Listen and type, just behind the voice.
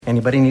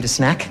Anybody need a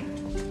snack?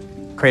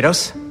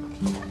 Kratos?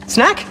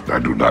 Snack? I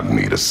do not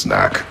need a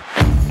snack.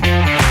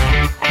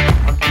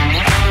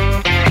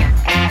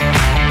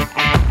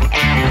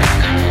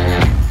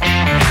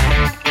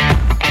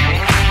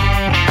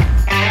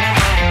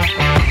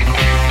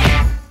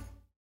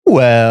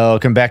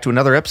 Welcome back to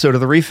another episode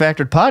of the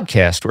Refactored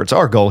Podcast, where it's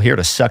our goal here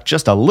to suck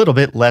just a little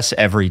bit less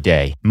every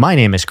day. My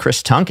name is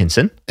Chris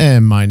Tonkinson.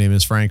 And my name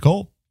is Frank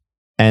Cole.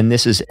 And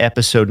this is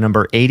episode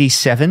number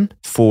 87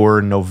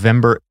 for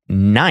November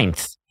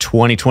 9th,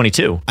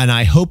 2022. And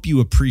I hope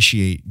you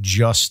appreciate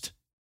just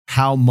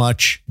how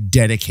much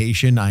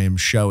dedication I am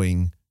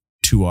showing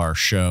to our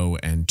show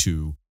and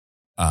to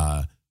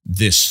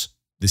this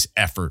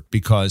effort,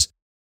 because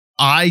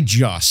I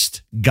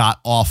just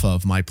got off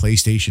of my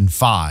PlayStation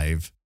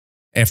 5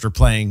 after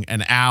playing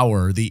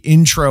the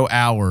intro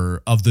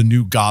hour of the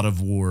new God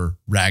of War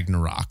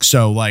Ragnarok.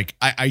 So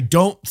I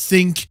don't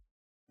think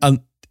you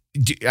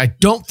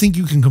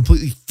can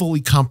completely fully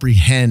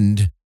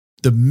comprehend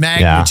the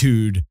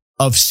magnitude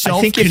of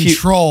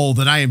self-control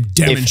that I am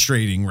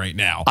demonstrating right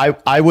now.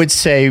 I would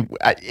say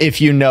if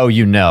you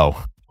know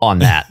on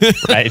that,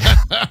 right?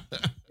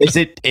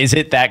 Is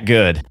it that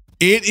good?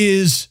 It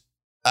is.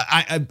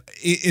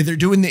 They're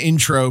doing the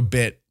intro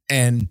bit,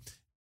 and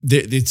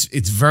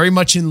it's very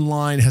much in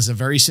line.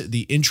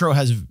 The intro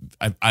has.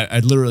 I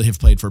literally have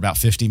played for about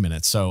 50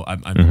 minutes, so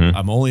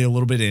I'm only a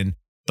little bit in.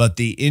 But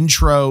the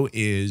intro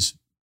is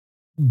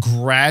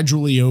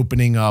gradually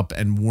opening up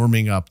and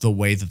warming up the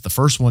way that the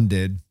first one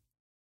did,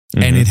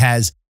 and it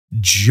has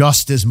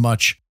just as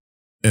much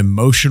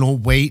emotional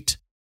weight.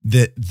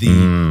 The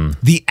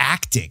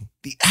acting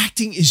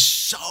is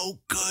so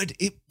good.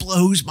 It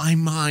blows my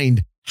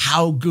mind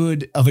how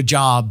good of a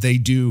job they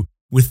do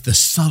with the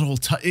subtle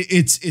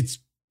it's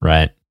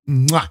right.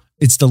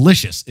 It's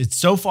delicious.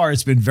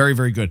 It's been very,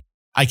 very good.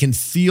 I can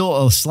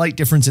feel a slight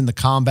difference in the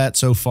combat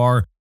so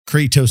far.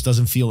 Kratos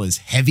doesn't feel as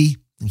heavy.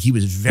 He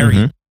was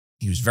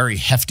very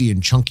hefty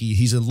and chunky.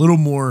 He's a little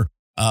more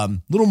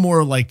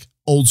like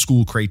old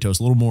school Kratos,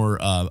 a little more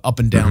up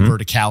and down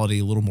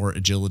verticality, a little more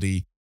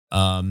agility.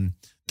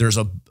 There's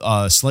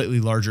a slightly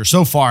larger,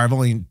 so far, I've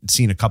only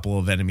seen a couple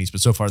of enemies, but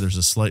so far there's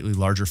a slightly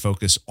larger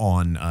focus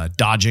on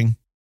dodging.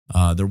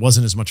 There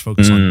wasn't as much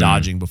focus on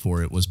dodging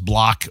before. It was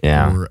block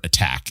or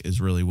attack is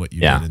really what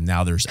you did. And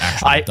now there's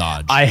actual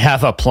dodge. I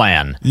have a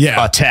plan.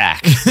 Yeah.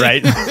 Attack,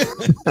 right?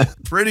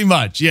 Pretty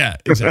much. Yeah,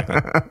 exactly.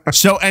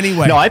 So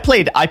anyway. No, I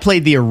played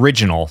the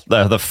original,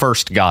 the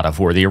first God of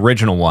War, the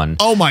original one.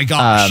 Oh my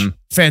gosh.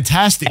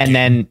 Fantastic. And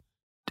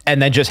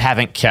then just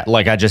haven't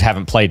I just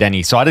haven't played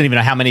any. So I don't even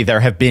know how many there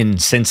have been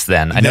since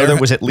then. I know there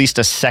was at least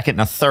a second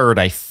and a third,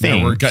 I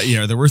think.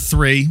 There were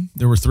three.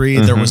 There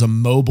was a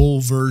mobile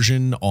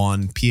version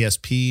on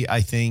PSP, I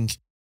think.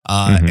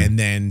 And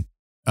then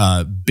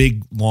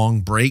big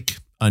long break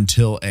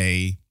until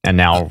and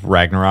now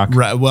Ragnarok.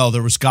 Well,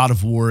 there was God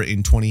of War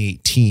in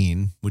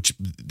 2018, which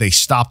they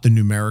stopped the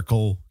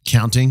numerical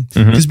counting.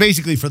 Because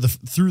basically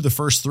through the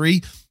first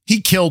three, he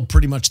killed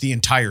pretty much the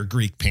entire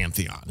Greek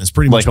pantheon. It's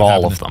pretty much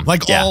all of them.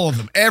 All of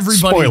them.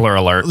 Everybody. Spoiler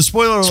alert.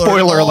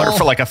 Spoiler alert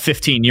for like a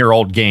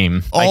 15-year-old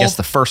game. I guess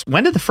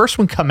when did the first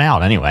one come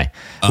out anyway?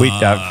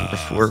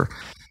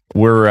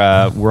 We're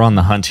on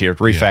the hunt here.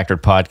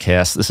 Refactored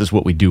Podcast. This is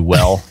what we do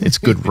well. It's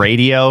good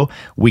radio.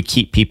 We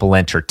keep people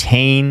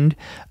entertained.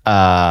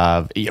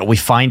 We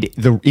find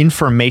the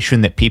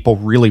information that people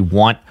really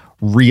want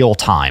real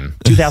time.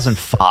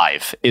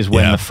 2005 is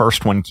when the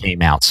first one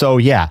came out. So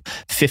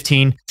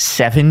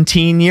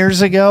 17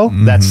 years ago.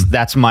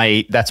 That's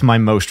my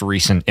most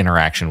recent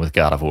interaction with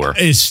God of War.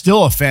 It's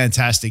still a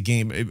fantastic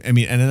game. I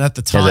mean, and at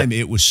the time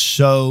it was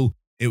so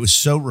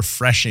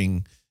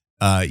refreshing.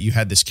 You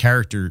had this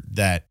character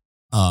that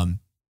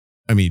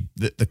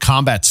the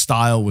combat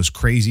style was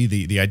crazy.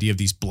 The idea of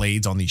these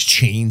blades on these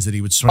chains that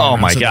he would swing. Oh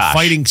my gosh. The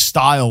fighting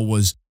style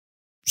was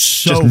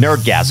so just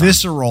nerdgasm,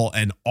 visceral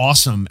and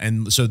awesome.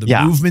 And so the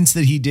movements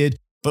that he did,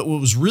 but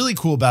what was really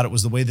cool about it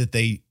was the way that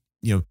they,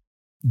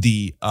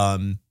 the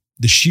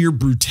sheer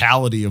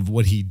brutality of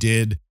what he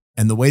did,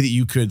 and the way that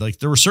you could,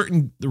 there were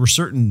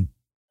certain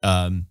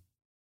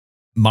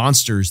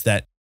monsters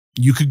that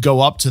you could go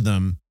up to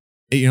them,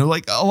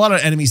 like a lot of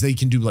enemies they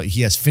can do,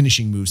 he has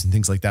finishing moves and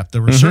things like that.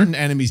 There were certain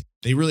enemies,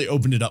 they really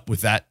opened it up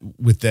with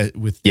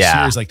the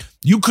series.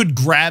 You could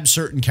grab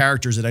certain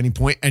characters at any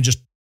point and just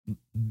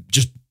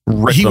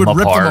rip them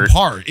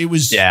apart. It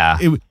was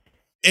it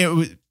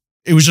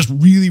was just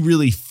really,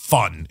 really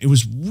fun. It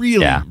was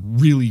really,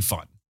 really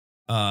fun.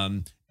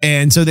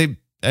 And so they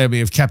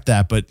have kept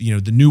that, but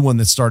the new one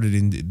that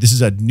started this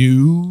is a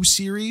new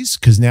series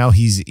because now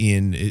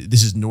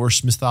this is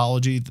Norse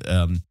mythology.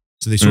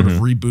 So they sort of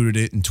rebooted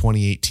it in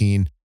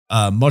 2018.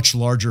 Much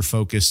larger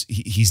focus.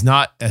 He's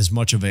not as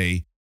much of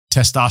a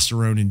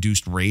testosterone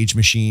induced rage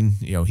machine.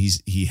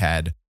 He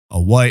had a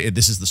wife.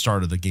 This is the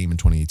start of the game in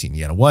 2018.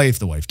 He had a wife.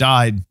 The wife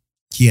died.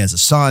 He has a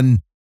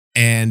son,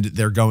 and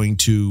they're going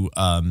to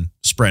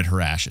spread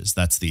her ashes.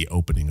 That's the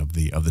opening of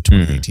the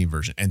 2018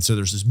 version. And so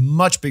there's this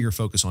much bigger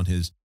focus on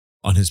his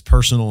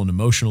personal and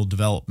emotional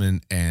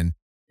development, and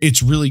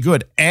it's really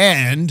good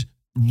and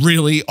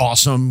really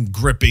awesome,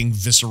 gripping,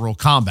 visceral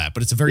combat.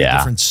 But it's a very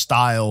different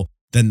style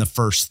than the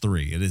first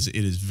three. It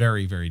is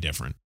very, very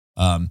different.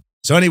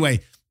 So anyway,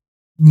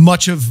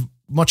 much of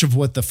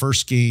what the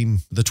first game,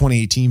 the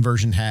 2018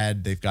 version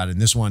had, they've got in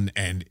this one,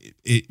 and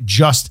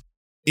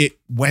it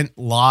went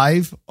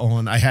live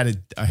on. I had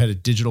a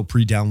digital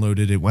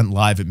pre-downloaded. It went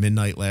live at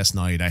midnight last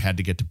night. I had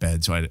to get to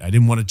bed, so I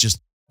didn't want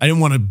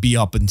to be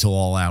up until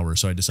all hours.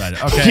 So I decided,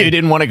 okay, you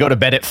didn't want to go to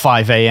bed at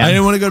 5 a.m. I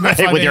didn't want to go to bed at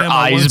 5 a.m. with your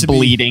eyes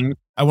bleeding.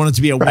 I wanted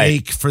to be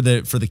awake for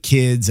the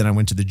kids, and I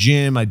went to the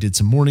gym. I did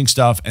some morning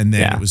stuff, and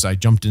then I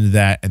jumped into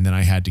that, and then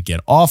I had to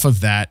get off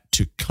of that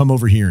to come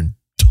over here and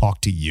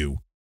talk to you.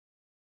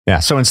 Yeah.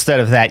 So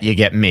instead of that, you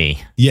get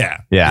me.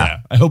 Yeah.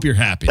 I hope you're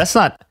happy. That's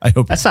not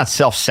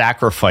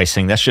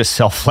self-sacrificing. That's just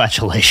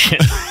self-flagellation.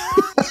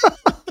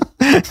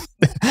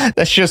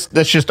 That's just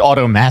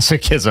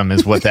automasochism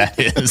is what that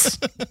is.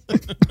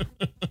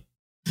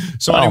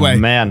 So anyway,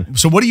 man.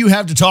 So what do you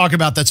have to talk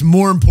about that's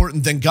more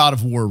important than God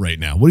of War right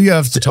now? What do you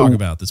have to talk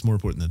about that's more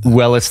important than that?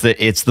 Well, it's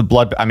the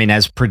blood. I mean,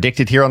 as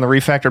predicted here on the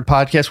Refactored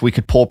podcast, we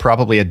could pull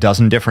probably a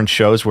dozen different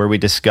shows where we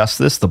discuss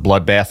this. The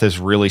bloodbath is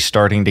really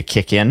starting to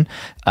kick in.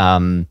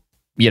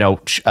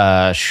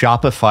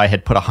 Shopify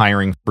had put a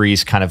hiring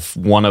freeze, kind of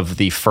one of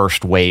the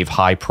first wave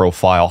high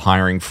profile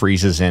hiring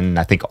freezes in,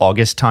 I think,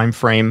 August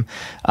timeframe.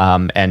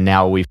 And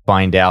now we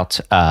find out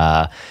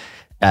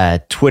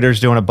Twitter's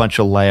doing a bunch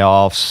of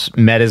layoffs.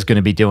 Meta's going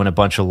to be doing a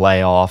bunch of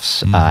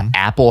layoffs.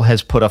 Apple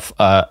has put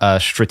a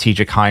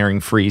strategic hiring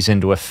freeze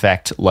into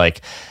effect.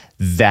 Like,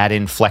 that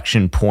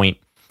inflection point,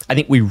 I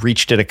think we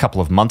reached it a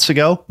couple of months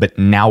ago, but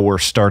now we're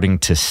starting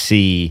to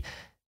see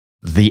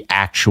the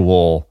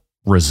actual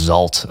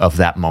result of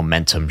that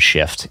momentum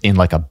shift in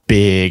like a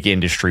big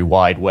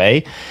industry-wide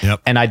way.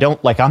 Yep. And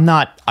I'm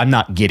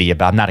not giddy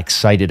about, I'm not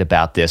excited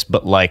about this,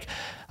 but like,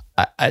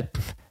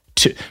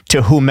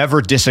 to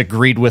whomever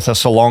disagreed with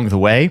us along the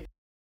way,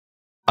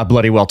 I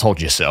bloody well told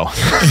you so.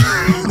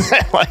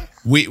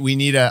 We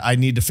need I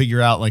need to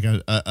figure out like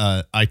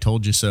a I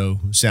told you so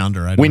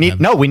sounder. We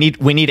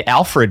need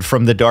Alfred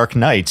from The Dark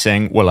Knight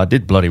saying, "Well, I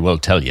did bloody well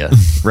tell you,"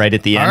 right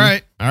at the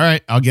end. All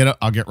right. I'll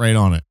get right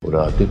on it.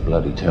 Well, I did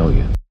bloody tell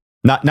you.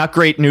 Not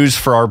great news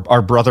for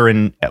our brother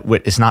in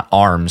it's not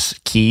Arms,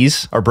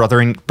 Keys, our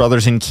brothers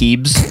in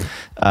Keebs.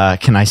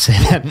 Can I say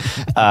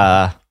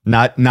that?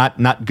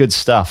 Not good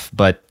stuff,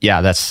 but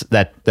yeah,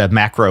 the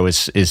macro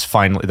is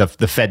finally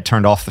the Fed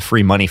turned off the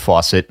free money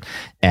faucet,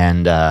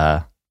 and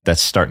that's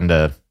starting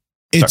to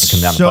come down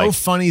the pike. It's so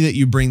funny that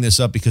you bring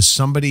this up because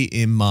somebody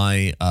in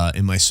my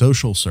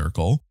social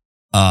circle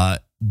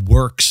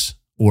works,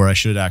 or I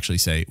should actually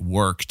say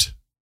worked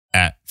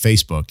at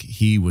Facebook.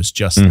 He was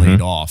just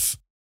laid off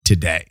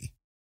today.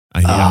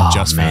 I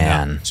just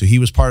found out. So he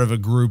was part of a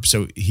group.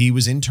 So he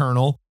was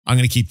internal. I'm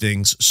going to keep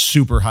things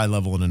super high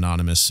level and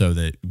anonymous so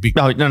that...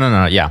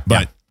 No. Yeah.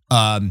 But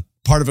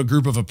part of a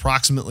group of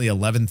approximately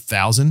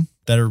 11,000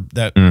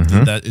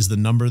 that is the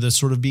number that's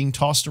sort of being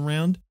tossed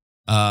around.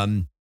 Now,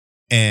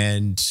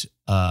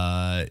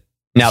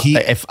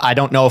 if I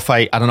don't know if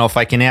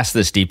I can ask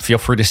this, Deep, feel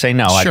free to say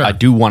no. Sure. I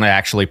do want to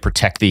actually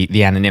protect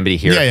the anonymity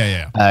here.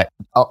 Yeah.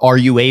 Are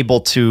you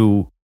able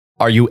to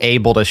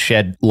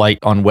shed light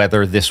on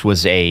whether this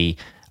was a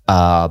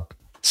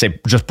say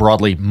just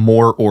broadly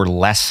more or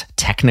less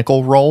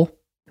technical role?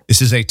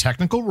 This is a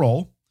technical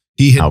role.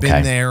 He had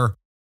been there.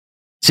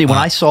 See, when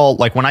I saw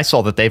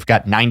that they've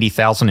got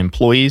 90,000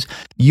 employees,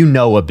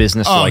 a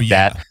business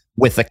that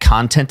with the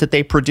content that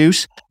they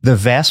produce, the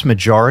vast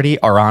majority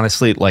are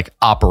honestly like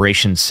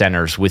operations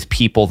centers with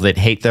people that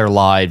hate their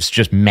lives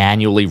just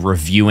manually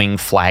reviewing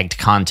flagged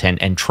content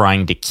and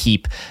trying to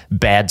keep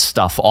bad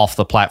stuff off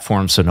the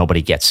platform so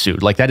nobody gets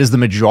sued. Like, that is the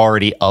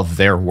majority of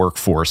their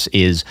workforce,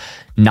 is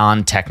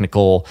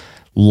non-technical,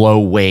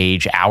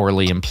 low-wage,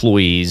 hourly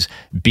employees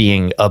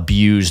being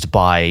abused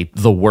by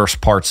the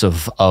worst parts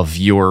of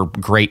your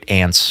great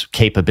aunt's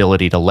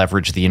capability to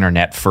leverage the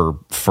internet for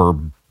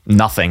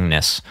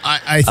nothingness.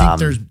 I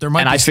think there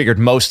might and be, I figured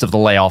most of the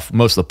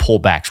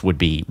pullbacks would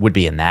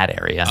be in that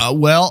area.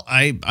 Well,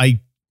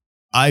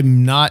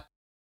 I'm not.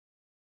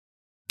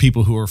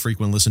 People who are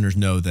frequent listeners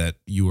know that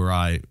you or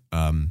I,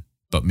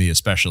 but me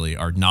especially,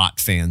 are not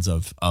fans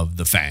of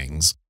the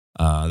FANGs,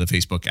 the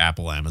Facebook,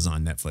 Apple,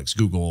 Amazon, Netflix,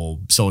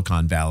 Google,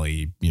 Silicon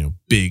Valley.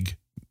 Big.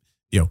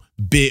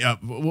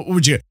 What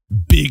would you?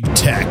 Big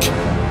tech.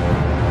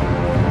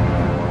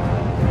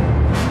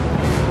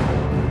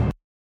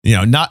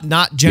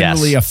 Not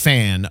generally a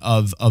fan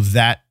of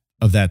that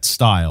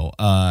style.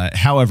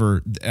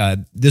 However,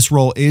 this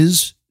role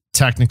is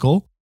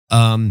technical.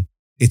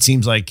 It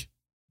seems like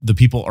the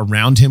people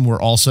around him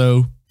were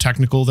also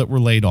technical that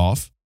were laid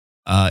off.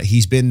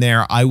 He's been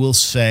there, I will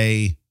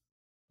say,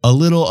 a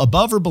little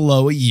above or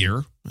below a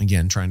year.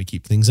 Again, trying to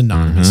keep things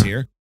anonymous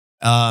here.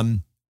 What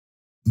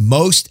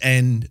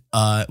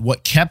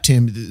kept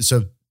him,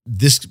 so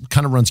this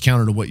kind of runs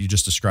counter to what you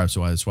just described,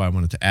 so that's why I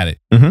wanted to add it.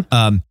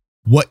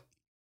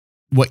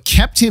 What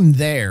kept him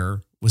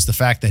there was the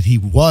fact that he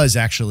was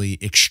actually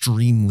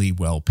extremely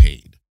well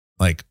paid.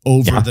 like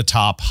over the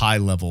top high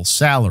level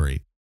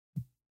salary.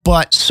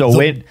 But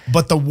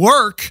but the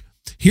work,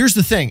 here's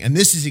the thing, and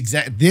this is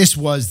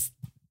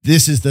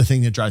the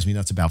thing that drives me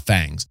nuts about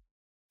Fangs.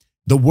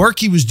 The work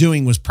he was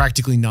doing was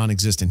practically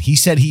non-existent. He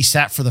said he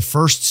sat for the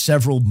first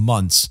several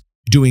months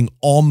doing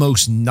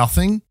almost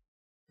nothing.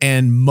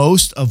 And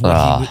most of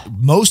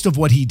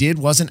what he did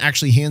wasn't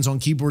actually hands-on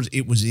keyboards.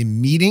 It was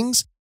in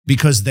meetings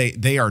because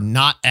they are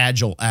not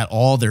agile at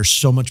all. There's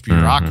so much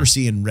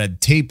bureaucracy and red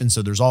tape. And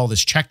so there's all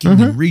this checking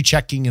and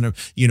rechecking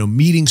and,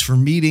 meetings for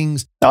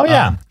meetings. Oh,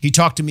 yeah. He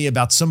talked to me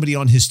about somebody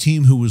on his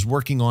team who was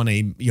working on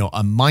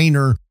a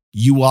minor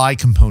UI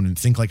component,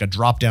 think like a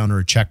drop down or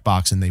a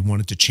checkbox, and they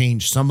wanted to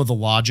change some of the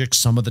logic,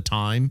 some of the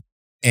time.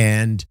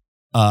 And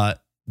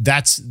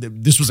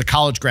this was a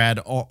college grad,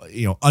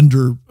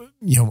 under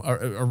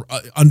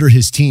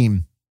his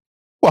team.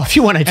 Well, if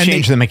you want to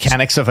change the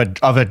mechanics of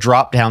a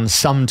drop down,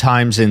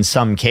 sometimes in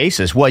some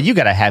cases, well, we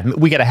got to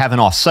have an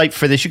off site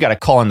for this. You got to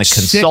call in the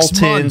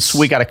consultants.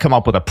 We got to come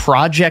up with a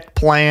project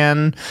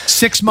plan.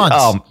 6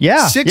 months.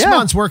 6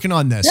 months working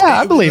on this. Yeah,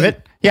 I believe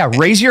it. Yeah,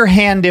 raise your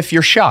hand if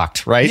you're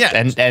shocked, right?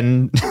 Yeah,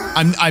 and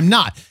I'm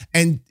not.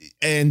 And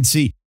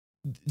see,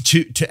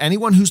 to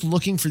anyone who's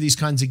looking for these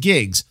kinds of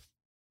gigs,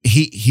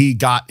 he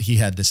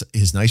had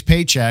his nice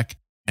paycheck,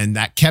 and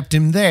that kept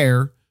him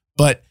there.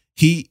 But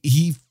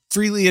he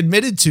freely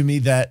admitted to me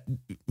that,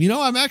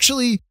 I'm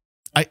actually,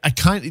 I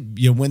kind of,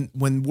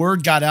 when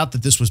word got out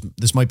that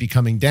this might be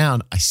coming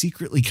down, I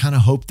secretly kind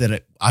of hoped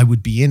that I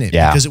would be in it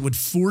because it would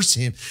force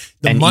him.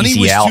 The money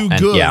was too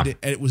good.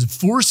 And it would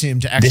force him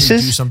to actually do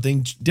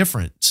something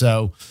different.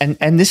 So,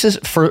 and this is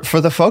for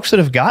the folks that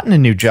have gotten a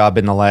new job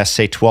in the last,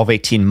 say, 12,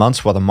 18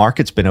 months while the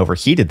market's been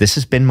overheated. This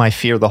has been my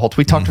fear the whole time.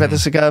 We talked about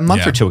this a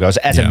month or two ago.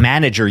 As a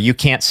manager, you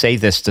can't say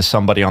this to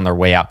somebody on their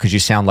way out because you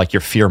sound like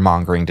you're fear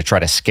mongering to try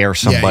to scare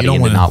somebody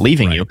into not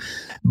leaving you.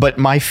 But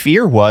my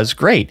fear was,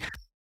 great.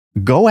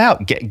 Go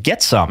out,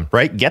 get some,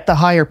 right? Get the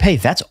higher pay.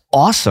 That's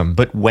awesome.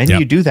 But when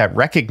you do that,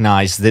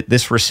 recognize that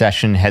this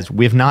recession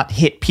we've not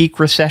hit peak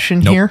recession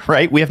here,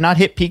 right? We have not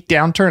hit peak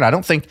downturn. I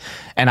don't think,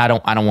 and I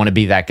don't want to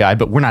be that guy,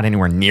 but we're not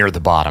anywhere near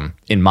the bottom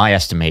in my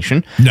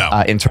estimation.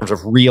 No. In terms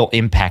of real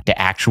impact to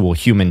actual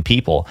human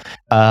people.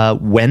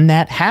 When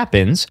that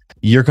happens,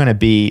 you're going to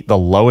be the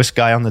lowest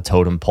guy on the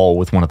totem pole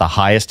with one of the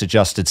highest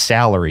adjusted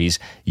salaries.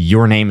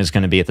 Your name is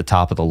going to be at the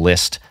top of the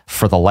list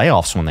for the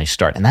layoffs when they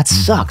start. And that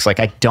sucks. Like,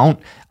 I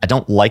don't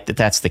like that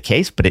that's the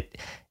case, but it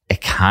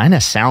kind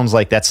of sounds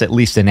like that's at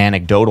least an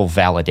anecdotal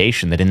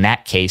validation that in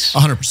that case,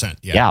 100%.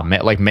 Yeah.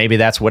 Like maybe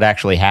that's what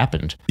actually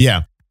happened.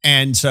 Yeah.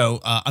 And so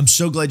I'm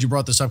so glad you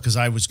brought this up because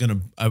I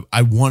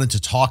wanted to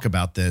talk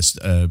about this,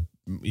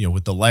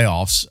 with the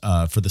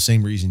layoffs for the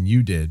same reason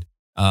you did.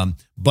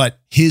 But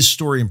his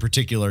story in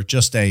particular,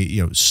 just a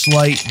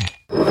slight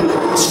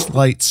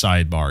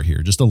sidebar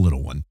here, just a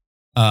little one.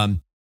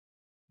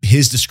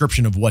 His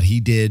description of what he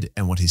did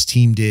and what his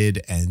team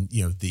did, and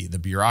the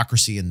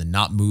bureaucracy and the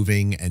not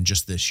moving and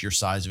just the sheer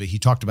size of it. He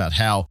talked about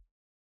how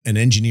an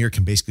engineer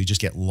can basically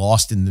just get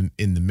lost in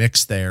the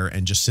mix there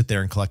and just sit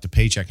there and collect a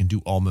paycheck and do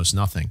almost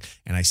nothing.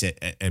 And I said,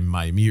 and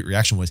my immediate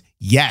reaction was,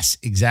 yes,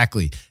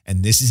 exactly.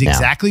 And this is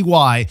exactly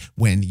why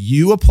when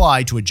you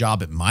apply to a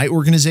job at my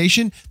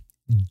organization,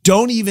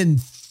 don't even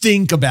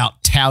think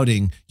about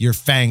touting your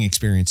FANG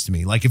experience to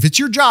me. Like, if it's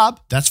your job,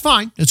 that's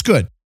fine. It's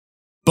good.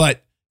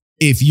 But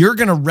if you're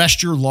going to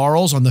rest your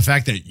laurels on the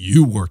fact that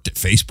you worked at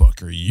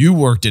Facebook or you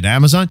worked at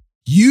Amazon,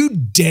 you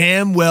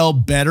damn well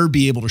better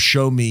be able to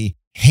show me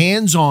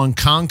hands-on,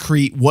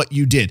 concrete what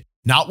you did.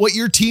 Not what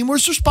your team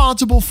was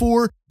responsible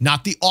for,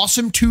 not the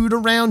awesome toot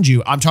around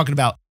you. I'm talking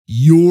about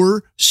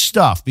your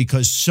stuff,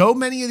 because so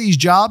many of these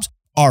jobs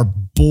are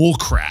bull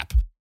crap.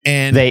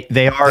 And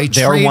they are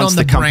once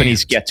the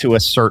companies get to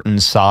a certain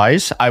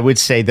size. I would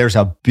say there is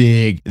a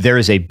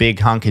big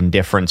hunkin'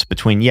 difference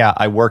between,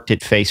 I worked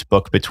at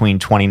Facebook between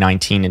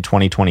 2019 and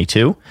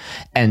 2022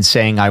 and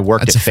saying I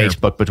worked at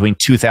Facebook between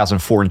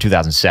 2004 and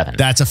 2007.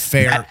 That's a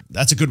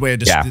good way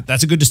to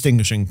that's a good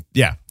distinguishing.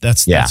 Yeah,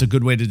 that's a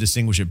good way to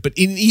distinguish it. But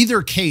in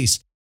either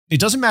case, it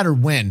doesn't matter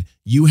when.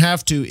 You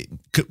have to,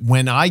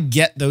 when I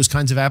get those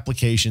kinds of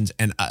applications,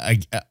 and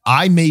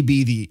I may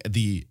be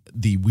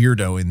the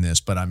weirdo in this,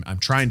 but I'm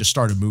trying to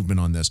start a movement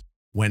on this.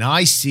 When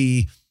I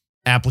see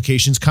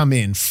applications come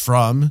in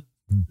from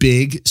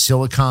big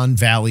Silicon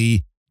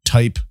Valley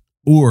type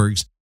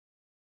orgs,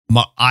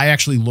 I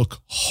actually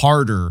look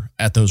harder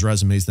at those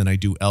resumes than I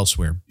do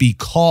elsewhere,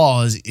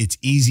 because it's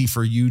easy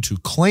for you to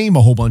claim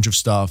a whole bunch of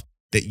stuff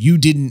that you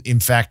didn't, in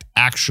fact,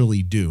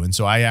 actually do. And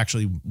so I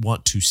actually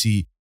want to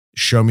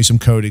show me some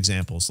code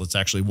examples. Let's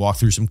actually walk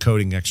through some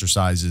coding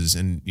exercises.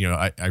 And,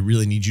 I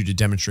really need you to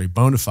demonstrate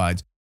bona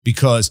fides,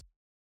 because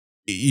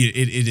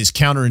it is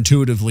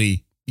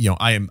counterintuitively,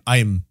 I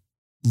am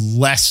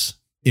less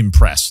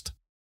impressed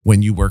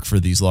when you work for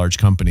these large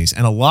companies.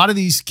 And a lot of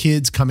these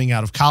kids coming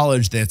out of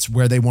college, that's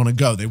where they want to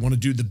go. They want to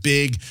do the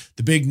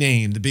big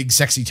name, the big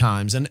sexy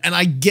times. And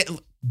I get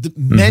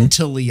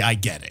mentally, I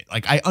get it.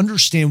 Like, I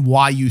understand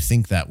why you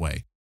think that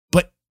way,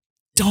 but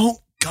don't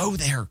go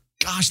there.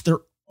 Gosh,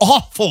 they're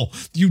awful.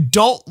 You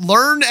don't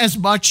learn as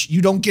much.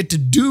 You don't get to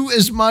do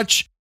as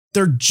much.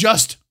 They're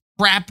just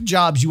crap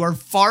jobs. You are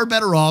far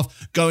better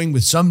off going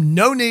with some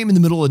no name in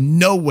the middle of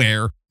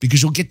nowhere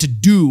because you'll get to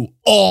do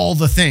all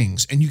the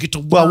things and you get to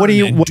learn. Well, what are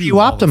you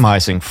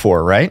optimizing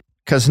for, right?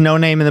 Because no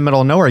name in the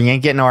middle of nowhere, you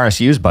ain't getting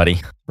RSUs,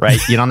 buddy, right?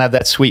 You don't have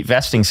that sweet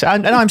vesting.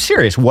 I'm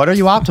serious. What are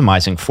you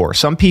optimizing for?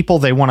 Some people,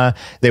 they want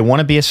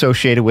to be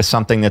associated with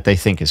something that they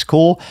think is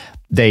cool.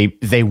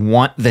 They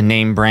want the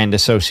name brand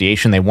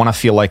association. They want to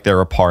feel like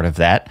they're a part of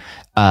that.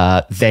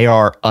 They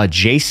are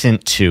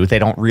adjacent to, they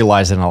don't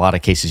realize that in a lot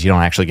of cases you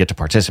don't actually get to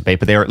participate,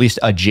 but they are at least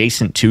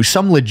adjacent to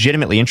some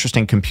legitimately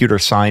interesting computer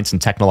science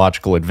and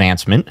technological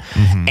advancement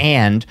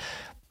and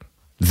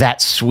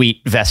that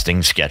sweet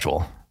vesting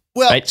schedule.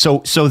 Well, right.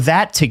 So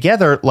that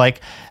together, like,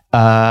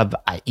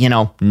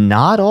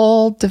 not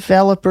all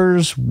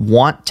developers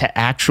want to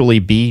actually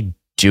be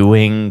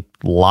doing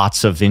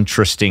lots of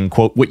interesting,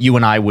 quote, what you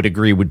and I would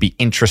agree would be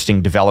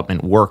interesting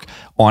development work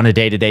on a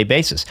day-to-day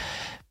basis.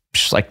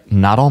 Just like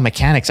not all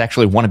mechanics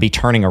actually want to be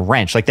turning a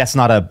wrench. Like that's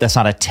not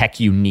a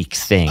tech unique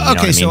thing.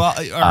 Okay, so all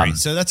right,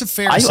 so that's a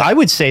fair. I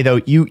would say though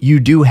you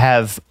do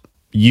have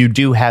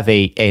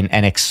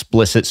an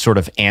explicit sort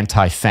of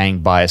anti-FANG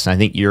bias, and I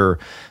think you're.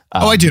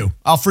 I do.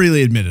 I'll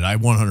freely admit it. I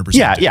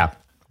 100%.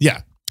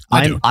 Yeah.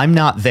 I'm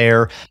not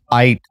there.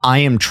 I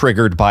am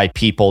triggered by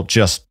people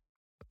just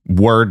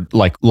name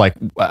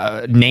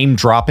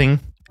dropping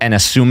and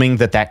assuming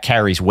that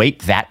carries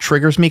weight. That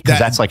triggers me because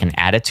that's like an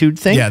attitude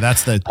thing. Yeah,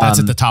 that's at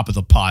the top of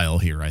the pile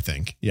here, I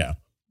think. Yeah.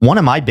 One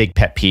of my big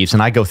pet peeves,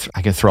 and I go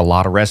through a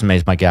lot of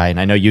resumes, my guy,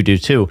 and I know you do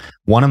too.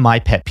 One of my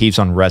pet peeves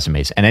on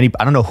resumes, and I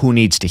don't know who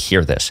needs to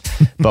hear this,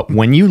 but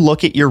when you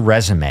look at your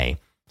resume,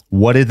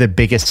 what are the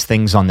biggest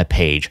things on the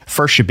page?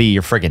 First should be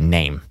your friggin'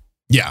 name.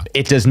 Yeah.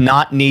 It does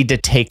not need to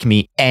take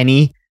me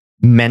any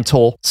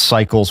mental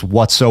cycles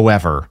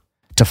whatsoever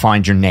to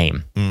find your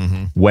name.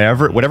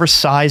 Whatever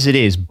size it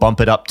is,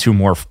 bump it up 2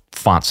 more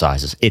font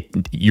sizes.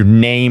 Your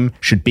name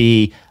should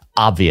be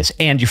obvious,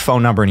 and your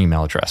phone number and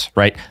email address,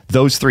 right?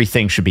 Those 3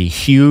 things should be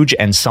huge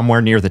and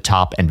somewhere near the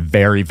top and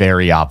very,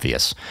 very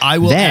obvious. I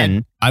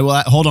will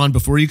hold on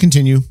before you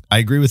continue. I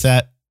agree with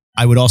that.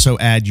 I would also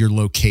add your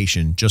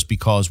location, just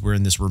because we're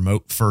in this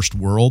remote first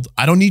world.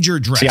 I don't need your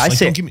address. See,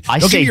 don't give me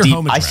your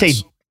home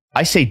address.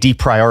 I say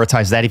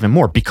deprioritize that even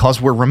more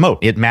because we're remote.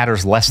 It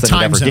matters less than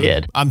it ever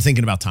did. I'm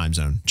thinking about time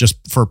zone just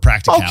for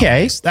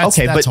practicalities.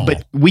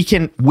 But we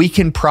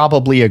can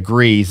probably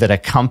agree that a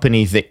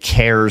company that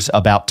cares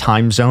about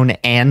time zone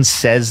and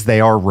says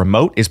they are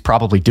remote is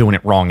probably doing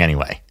it wrong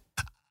anyway.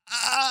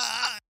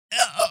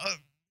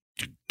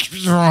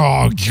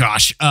 Oh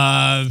gosh.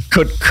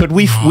 Could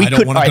we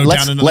could all right,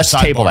 let's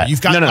table that.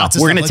 No.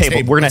 We're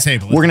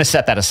going to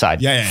set that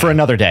aside for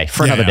another day.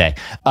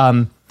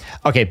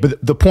 Okay,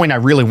 but the point I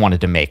really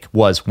wanted to make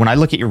was when I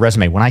look at your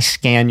resume, when I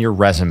scan your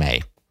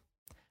resume,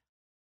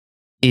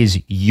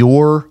 is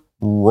your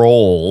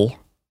role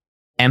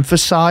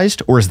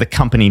emphasized or is the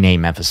company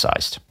name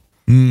emphasized?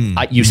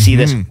 You see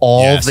this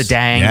all the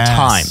dang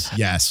time.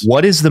 Yes.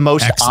 What is the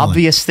most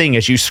obvious thing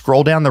as you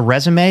scroll down the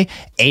resume?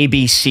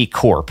 ABC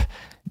Corp,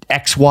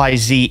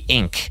 XYZ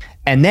Inc.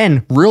 And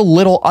then real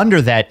little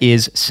under that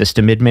is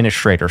system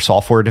administrator,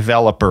 software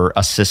developer,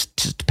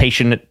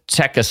 patient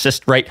tech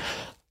assist, right?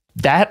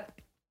 That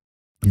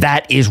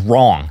is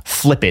wrong.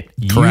 Flip it.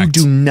 Correct.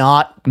 You do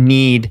not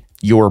need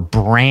your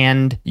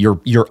brand,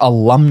 your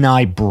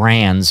alumni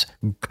brands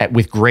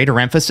with greater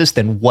emphasis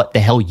than what the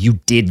hell you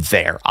did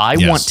there. I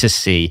want to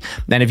see.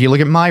 Then if you look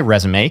at my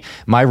resume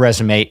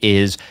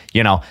is,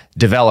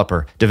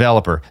 developer.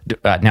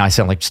 Now I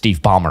sound like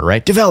Steve Ballmer,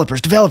 right?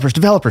 Developers.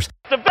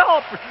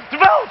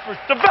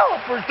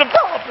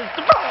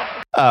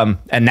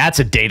 And that's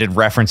a dated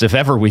reference if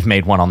ever we've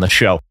made one on the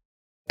show.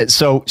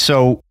 So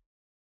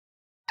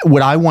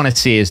what I want to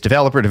see is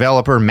developer,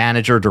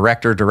 manager,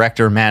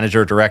 director,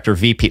 manager, director,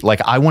 VP.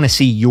 Like I want to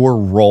see your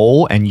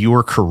role and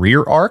your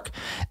career arc.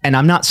 And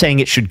I'm not saying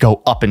it should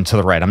go up and to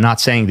the right. I'm not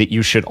saying that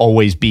you should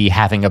always be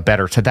having a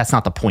better. That's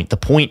not the point. The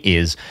point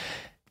is,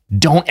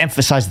 don't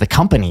emphasize the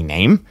company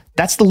name.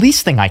 That's the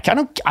least thing I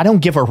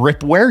don't give a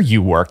rip where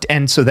you worked.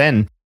 And so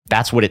then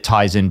that's what it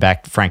ties in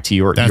back, Frank, to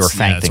your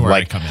FANG thing. Where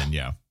I come in.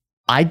 Yeah.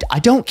 I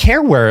don't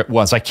care where it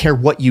was. I care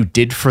what you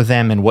did for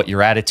them and what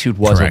your attitude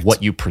was and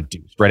what you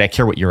produced, right? I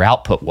care what your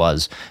output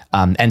was.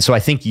 And so I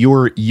think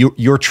you're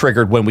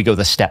triggered when we go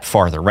the step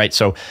farther, right?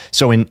 So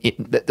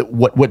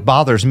what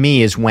bothers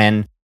me is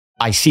when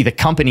I see the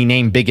company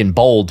name big and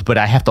bold, but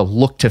I have to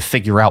look to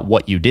figure out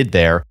what you did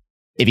there.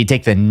 If you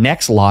take the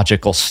next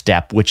logical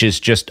step, which is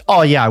just,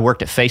 I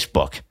worked at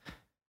Facebook.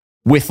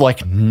 With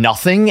like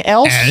nothing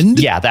else,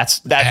 that's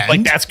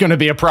going to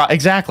be a problem.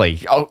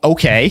 Exactly.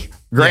 Okay,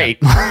 great.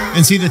 Yeah.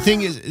 And see, the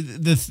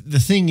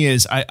thing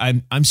is,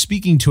 I'm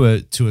speaking to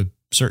a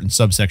certain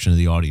subsection of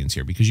the audience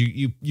here because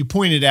you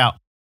pointed out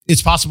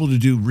it's possible to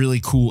do really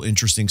cool,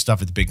 interesting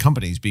stuff at the big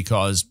companies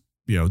because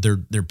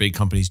they're big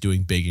companies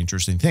doing big,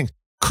 interesting things.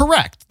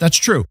 Correct, that's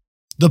true.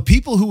 the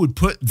people who would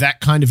put that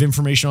kind of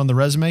information on the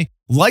resume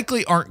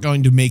likely aren't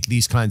going to make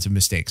these kinds of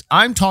mistakes.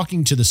 I'm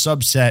talking to the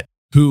subset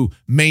who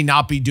may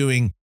not be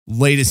doing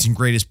latest and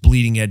greatest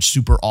bleeding edge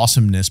super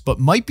awesomeness, but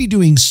might be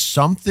doing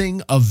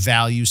something of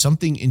value,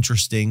 something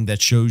interesting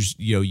that shows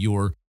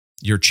your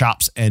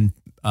chops and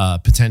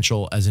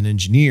potential as an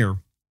engineer.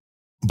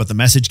 But the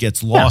message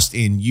gets lost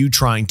in you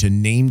trying to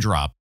name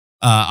drop.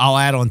 I'll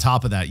add on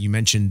top of that, you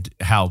mentioned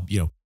how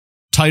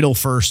title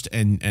first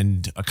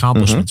and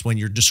accomplishments. When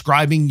you're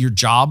describing your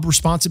job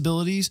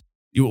responsibilities,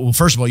 well,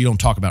 first of all, you don't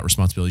talk about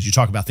responsibilities. You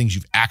talk about things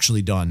you've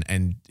actually done,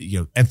 and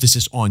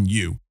emphasis on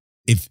you.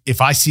 If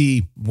I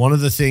see one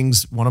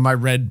of my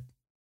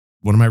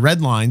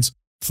red lines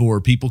for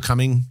people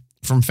coming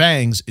from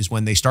FANGs is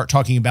when they start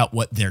talking about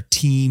what their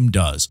team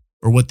does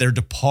or what their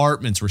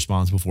department's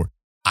responsible for.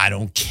 I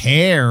don't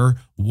care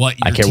what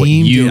your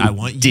team did. I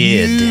want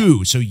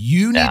you. So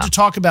you need to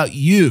talk about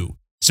you.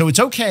 So it's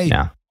okay.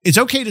 Yeah. It's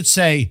okay to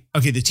say,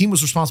 okay, the team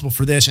was responsible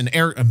for this, and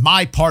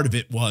my part of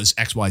it was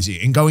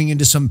XYZ, and going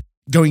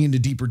into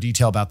deeper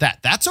detail about that.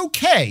 That's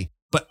okay.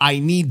 But I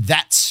need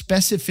that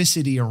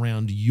specificity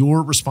around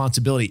your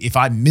responsibility. If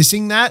I'm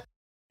missing that,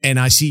 and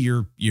I see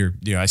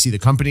I see the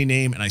company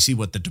name and I see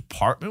what the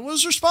department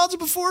was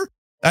responsible for,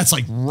 that's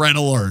like red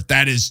alert.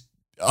 That is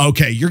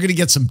okay. You're going to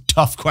get some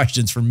tough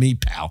questions from me,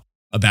 pal,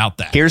 about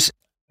that. Here's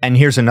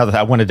another.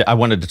 I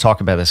wanted to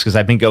talk about this because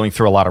I've been going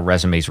through a lot of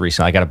resumes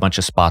recently. I got a bunch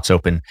of spots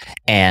open,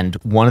 and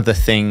one of the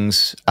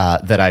things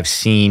that I've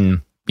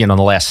seen, in the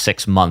last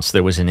 6 months,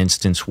 there was an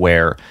instance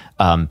where,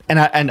 and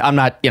I'm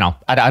not,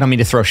 I don't mean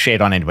to throw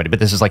shade on anybody, but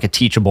this is like a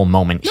teachable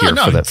moment here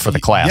for the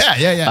class.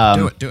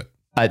 Yeah. Do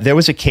it. There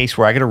was a case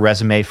where I got a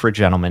resume for a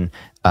gentleman,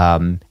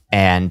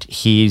 and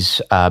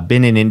he's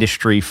been in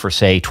industry for,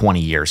 say, 20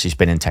 years. He's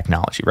been in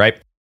technology,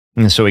 right?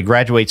 And so he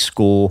graduates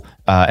school,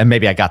 and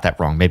maybe I got that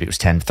wrong. Maybe it was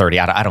 10, 30.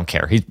 I don't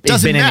care. He's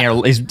been in there.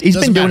 He's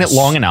been doing it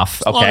long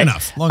enough. Okay.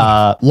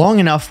 Long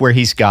enough where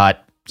he's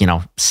got,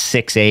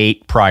 6,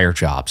 8 prior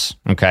jobs.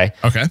 Okay.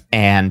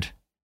 And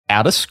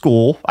out of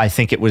school, I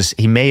think it was,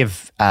 he may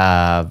have,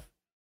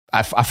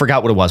 I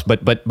forgot what it was,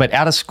 but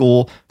out of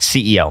school,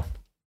 CEO.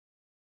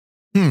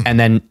 And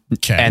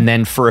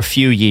then for a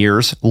few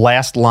years,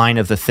 last line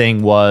of the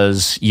thing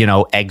was,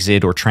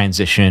 exit or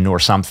transition or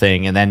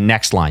something. And then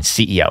next line,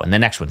 CEO. And the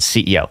next one,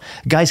 CEO.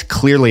 Guy's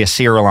clearly a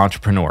serial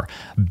entrepreneur.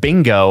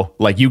 Bingo,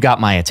 like you got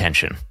my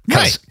attention.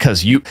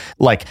 Because you,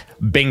 like,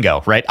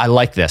 bingo, right? I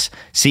like this.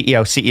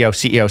 CEO, CEO,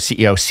 CEO,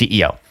 CEO,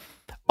 CEO.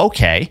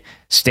 Okay,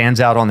 stands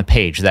out on the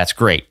page. That's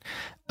great.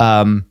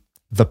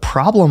 The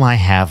problem I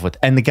have with,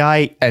 and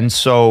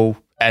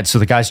so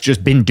the guy's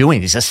just been doing,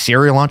 he's a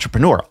serial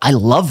entrepreneur. I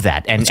love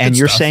that. And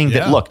you're stuff. Saying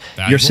that, look,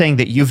 valuable. You're saying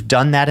that you've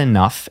done that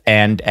enough,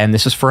 and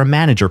this is for a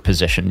manager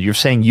position. You're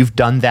saying you've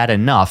done that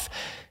enough.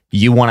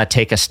 You want to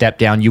take a step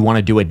down. You want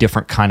to do a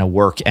different kind of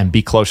work and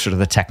be closer to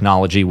the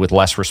technology with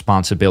less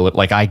responsibility.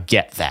 Like, I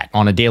get that.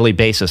 On a daily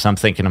basis, I'm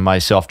thinking to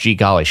myself, gee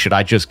golly, should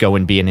I just go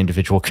and be an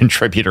individual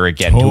contributor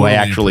again? Do I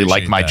actually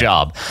like my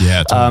job?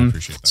 Yeah, totally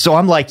appreciate that. So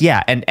I'm like,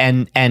 yeah.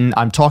 And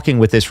I'm talking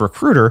with this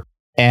recruiter,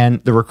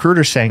 and the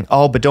recruiter's saying,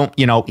 oh, but don't,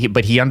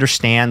 but he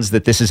understands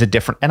that this is a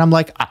different, and I'm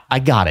like, I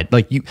got it.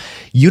 Like,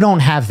 you don't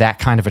have that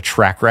kind of a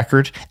track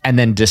record and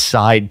then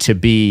decide to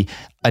be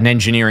an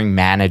engineering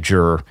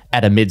manager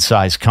at a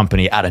mid-sized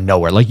company out of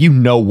nowhere. Like,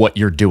 what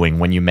you're doing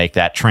when you make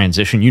that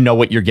transition. You know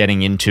what you're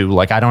getting into.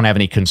 Like, I don't have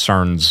any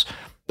concerns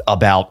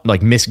about,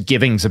 like,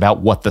 misgivings about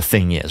what the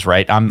thing is,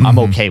 right? I'm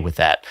okay with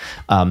that.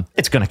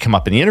 It's going to come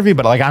up in the interview,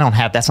 but like,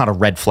 that's not a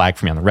red flag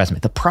for me on the resume.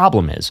 The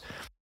problem is,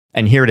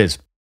 and here it is,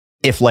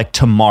 if like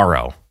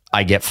tomorrow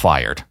I get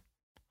fired,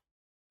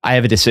 I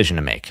have a decision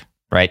to make,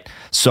 right?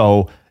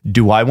 So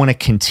do I want to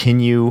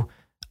continue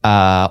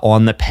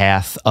on the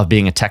path of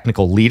being a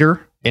technical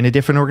leader in a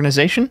different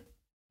organization?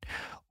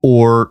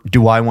 Or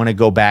do I want to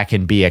go back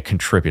and be a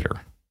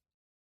contributor?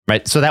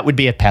 Right. So that would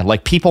be a path,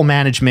 like people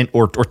management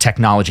or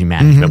technology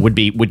management would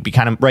be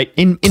kind of right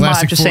in my,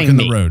 I'm just saying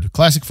the road.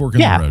 Classic fork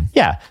in the road.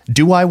 Yeah.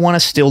 Do I want to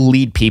still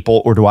lead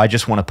people, or do I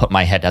just want to put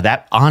my head down?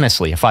 That,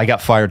 honestly, if I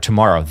got fired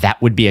tomorrow, that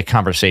would be a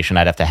conversation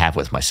I'd have to have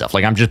with myself.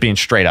 Like, I'm just being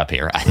straight up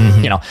here.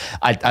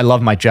 I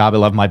love my job. I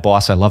love my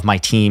boss. I love my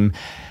team.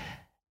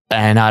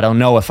 And I don't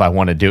know if I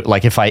want to do it.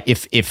 Like,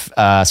 if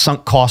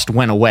sunk cost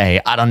went away,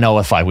 I don't know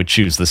if I would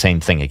choose the same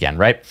thing again,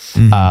 right?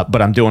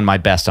 But I'm doing my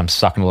best. I'm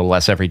sucking a little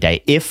less every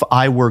day. If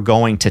I were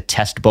going to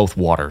test both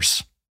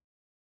waters,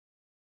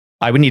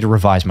 I would need to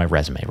revise my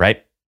resume,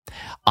 right?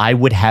 I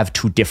would have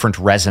 2 different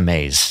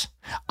resumes.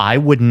 I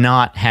would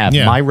not have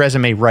my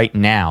resume right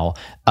now.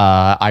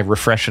 I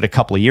refreshed it a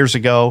couple of years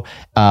ago.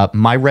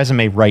 My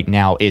resume right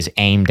now is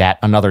aimed at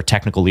another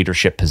technical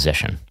leadership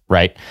position,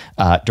 right?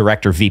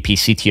 Director, VP,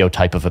 CTO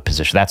type of a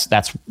position.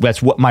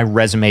 That's what my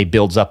resume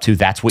builds up to.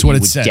 That's what you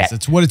would get.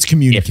 That's what it's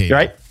communicating.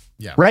 Right?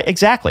 Yeah. Right,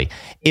 exactly.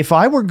 If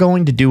I were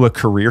going to do a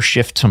career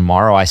shift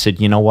tomorrow, I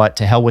said, you know what,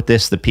 to hell with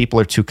this. The people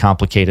are too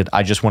complicated.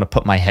 I just want to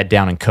put my head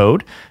down and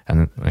code.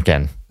 And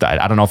again,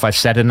 I don't know if I've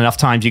said it enough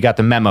times. You got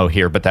the memo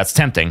here, but that's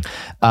tempting.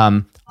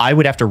 I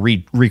would have to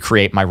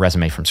recreate my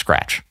resume from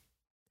scratch.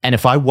 And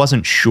if I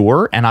wasn't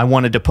sure and I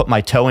wanted to put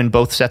my toe in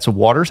both sets of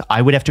waters,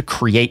 I would have to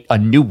create a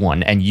new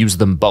one and use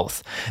them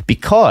both.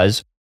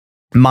 Because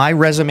my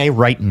resume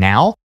right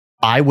now,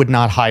 I would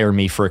not hire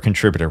me for a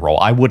contributor role.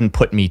 I wouldn't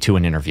put me to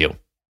an interview,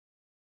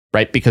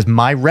 right? Because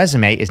my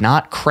resume is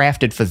not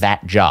crafted for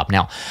that job.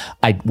 Now,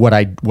 what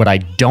I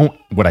don't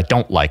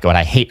like, what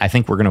I hate, I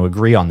think we're going to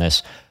agree on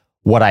this.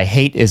 What I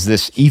hate is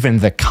this, even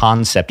the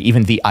concept,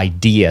 even the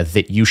idea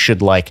that you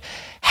should like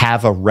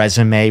have a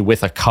resume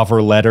with a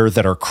cover letter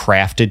that are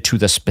crafted to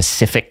the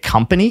specific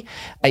company.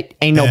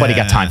 Ain't nobody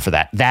got time for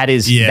that. That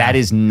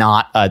is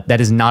not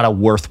a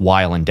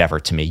worthwhile endeavor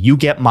to me. You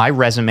get my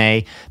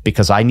resume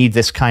because I need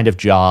this kind of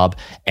job,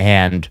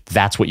 and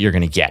that's what you're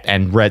going to get.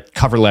 And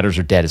cover letters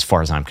are dead as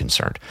far as I'm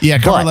concerned. Yeah,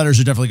 cover letters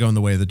are definitely going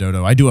the way of the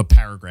dodo. I do a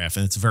paragraph,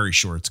 and it's very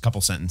short. It's a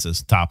couple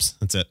sentences tops.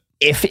 That's it.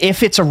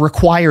 If it's a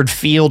required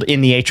field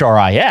in the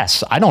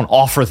HRIS, I don't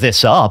offer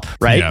this up,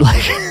 right?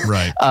 Yeah,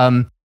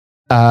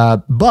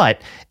 right.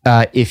 But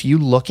if you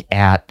look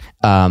at,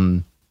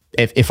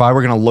 if I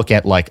were going to look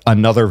at like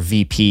another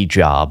VP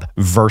job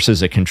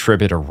versus a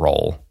contributor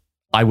role,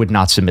 I would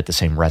not submit the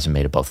same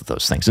resume to both of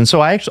those things. And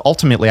so I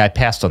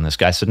passed on this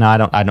guy. I said,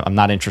 no, I'm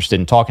not interested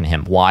in talking to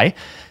him. Why?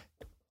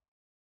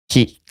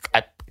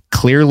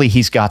 Clearly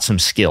he's got some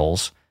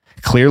skills.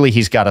 Clearly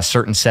he's got a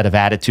certain set of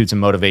attitudes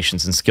and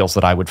motivations and skills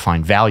that I would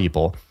find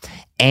valuable.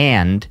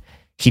 And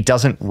he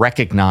doesn't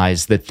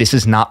recognize that this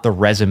is not the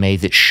resume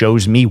that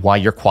shows me why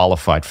you're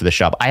qualified for the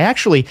job.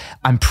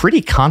 I'm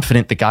pretty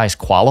confident the guy's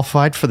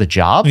qualified for the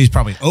job. He's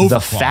probably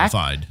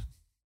overqualified.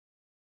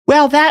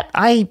 Well, that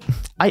I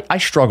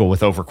struggle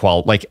with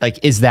overqualified. Like,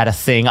 is that a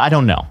thing? I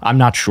don't know. I'm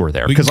not sure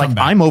there, because like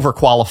I'm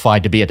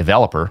overqualified to be a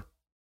developer,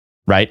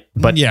 right?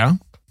 But yeah.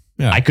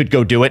 I could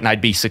go do it and I'd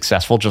be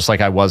successful just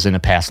like I was in a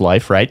past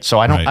life, right? So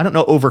I don't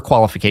know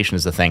overqualification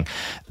is the thing.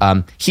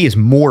 He is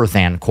more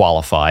than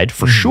qualified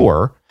for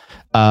sure.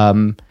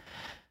 But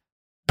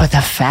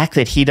the fact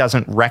that he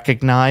doesn't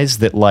recognize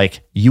that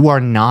like you are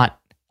not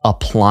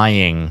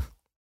applying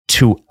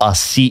to a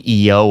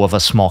CEO of a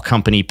small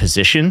company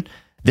position,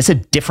 this is a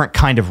different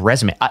kind of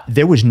resume.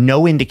 There was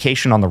no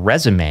indication on the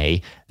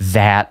resume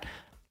that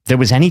there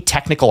was any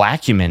technical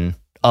acumen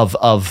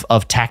of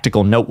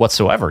tactical note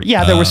whatsoever.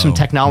 Yeah, there was some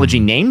technology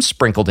names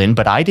sprinkled in,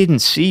 but I didn't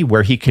see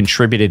where he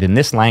contributed in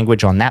this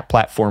language, on that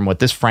platform, with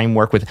this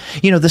framework, with,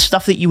 the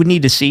stuff that you would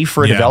need to see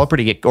for a developer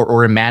to get,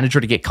 or a manager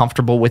to get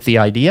comfortable with the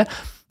idea.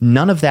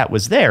 None of that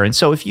was there. And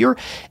so if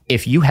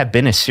you have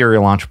been a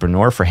serial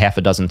entrepreneur for half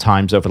a dozen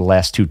times over the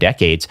last 2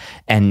 decades,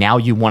 and now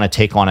you want to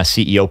take on a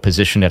CEO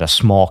position at a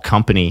small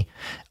company,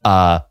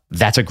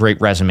 that's a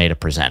great resume to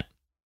present.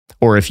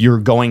 Or if you're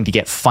going to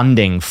get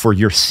funding for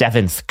your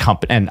 7th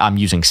company, and I'm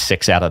using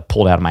 6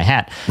 pulled out of my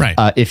hat. Right.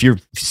 If you're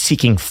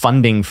seeking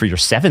funding for your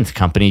 7th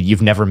company,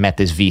 you've never met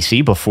this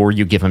VC before,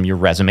 you give them your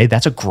resume.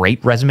 That's a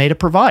great resume to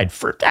provide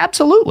for.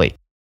 Absolutely.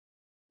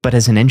 But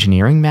as an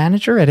engineering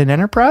manager at an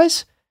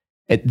enterprise,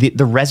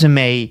 the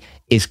resume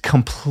is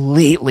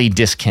completely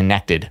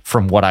disconnected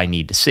from what I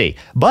need to see.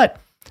 But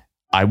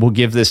I will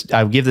give this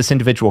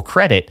individual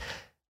credit.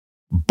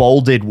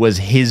 Bolded was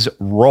his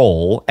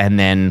role, and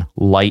then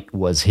light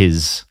was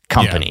his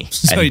company. Yeah.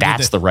 So and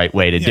that's the right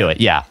way to do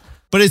it. Yeah.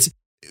 But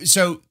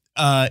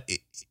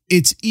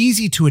it's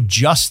easy to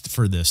adjust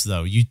for this,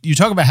 though. You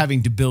talk about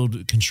having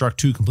to construct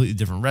 2 completely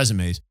different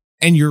resumes,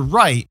 and you're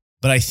right,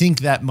 but I think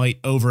that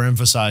might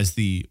overemphasize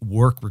the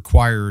work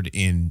required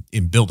in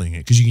building it,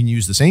 because you can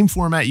use the same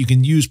format. You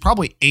can use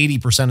probably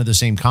 80% of the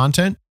same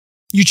content.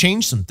 You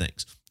change some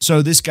things.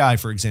 So this guy,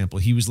 for example,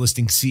 he was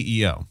listing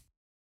CEO.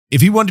 If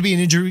he wanted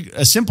to be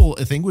a simple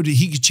thing,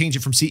 he could change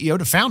it from CEO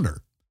to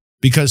founder,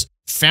 because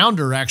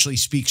founder actually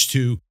speaks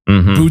to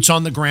boots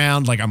on the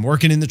ground. Like, I'm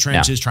working in the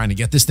trenches, trying to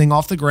get this thing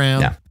off the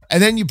ground. Yeah. And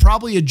then you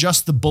probably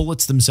adjust the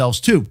bullets themselves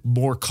too.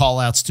 More call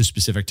outs to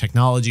specific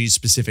technologies,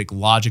 specific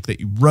logic that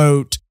you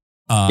wrote,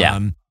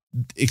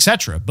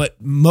 etc. But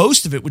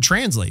most of it would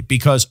translate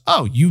because,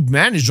 you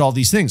managed all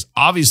these things.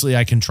 Obviously,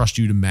 I can trust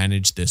you to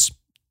manage this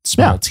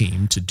small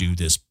team to do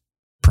this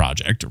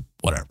project or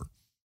whatever.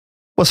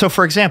 Well, so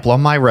for example,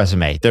 on my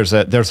resume, there's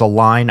a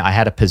line. I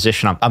had a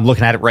position. I'm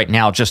looking at it right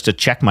now just to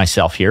check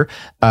myself here.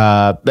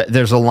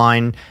 There's a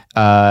line,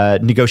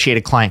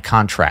 negotiated client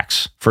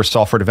contracts for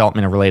software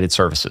development and related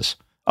services.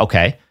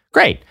 Okay,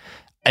 great.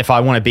 If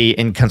I want to be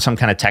in some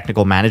kind of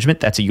technical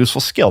management, that's a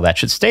useful skill. That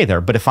should stay there.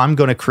 But if I'm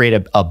going to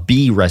create a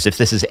B if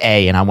this is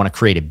A and I want to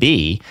create a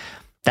B,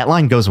 that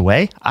line goes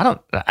away.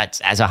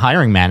 As a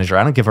hiring manager,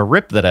 I don't give a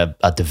rip that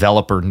a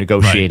developer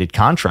negotiated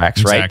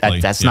contracts, exactly.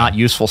 right? That's not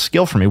useful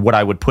skill for me. What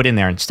I would put in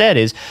there instead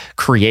is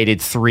created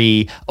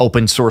 3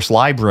 open source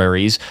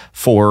libraries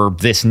for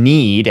this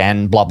need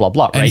and blah, blah,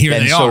 blah. And right? here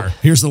they are.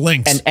 Here's the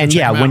links. And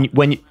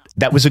when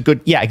that was a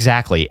good,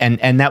 exactly.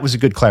 And that was a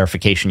good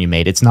clarification you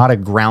made. It's not a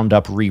ground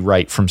up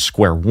rewrite from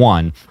square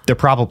one. They're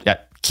probably,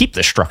 keep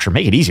the structure,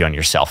 make it easy on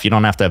yourself. You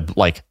don't have to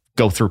like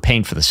go through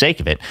pain for the sake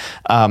of it.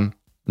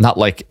 Not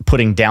like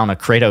putting down a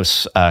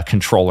Kratos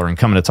controller and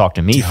coming to talk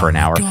to me for an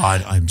hour.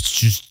 God, I'm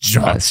just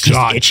it's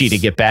just itchy to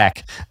get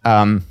back.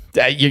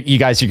 you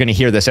guys are going to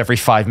hear this every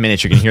 5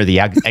 minutes. You're going to hear the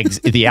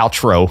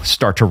outro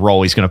start to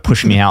roll. He's going to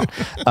push me out.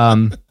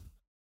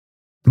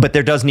 But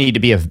there does need to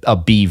be a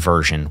B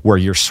version where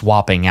you're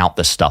swapping out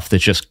the stuff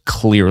that's just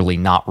clearly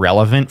not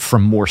relevant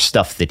from more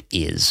stuff that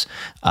is.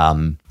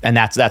 And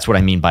that's what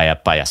I mean by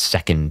a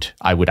second.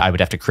 I would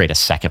have to create a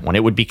second one.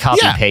 It would be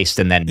copy paste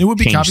and then it would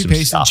be change copy some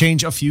paste stuff. and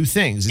change a few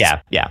things.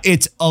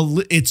 It's,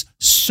 It's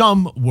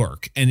some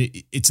work, and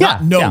it's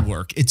not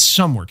work. It's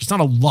some work. It's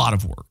not a lot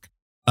of work.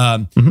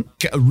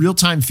 Real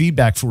time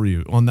feedback for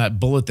you on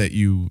that bullet that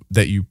you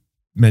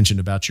mentioned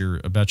about your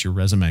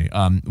resume.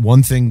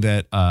 One thing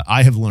that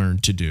I have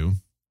learned to do,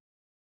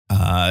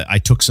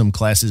 I took some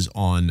classes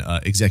on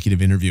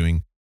executive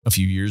interviewing a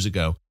few years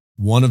ago.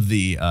 One of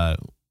the I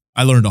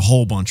learned a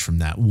whole bunch from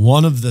that.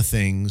 One of the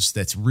things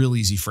that's real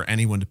easy for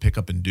anyone to pick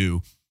up and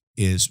do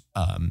is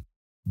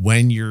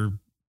when you're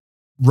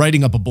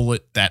writing up a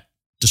bullet that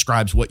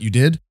describes what you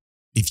did,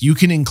 if you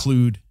can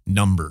include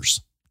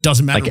numbers.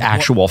 Doesn't matter. Like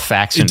actual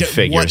facts and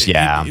figures.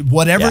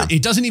 Whatever.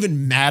 It doesn't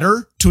even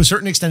matter to a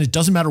certain extent. It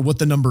doesn't matter what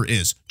the number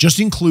is.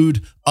 Just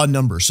include a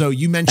number. So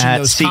you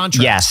mentioned those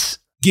contracts. Yes.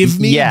 Give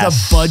me the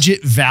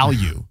budget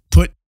value.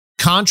 Put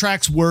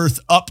contracts worth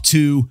up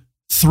to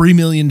 $3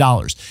 million.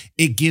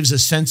 It gives a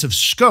sense of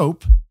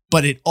scope,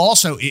 but it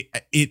also,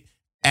 it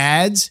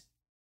adds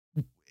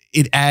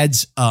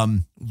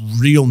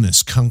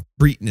realness,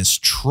 concreteness,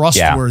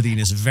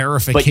 trustworthiness,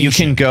 verification. But you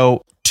can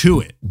go to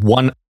it.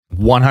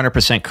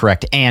 100%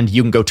 correct. And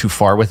you can go too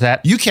far with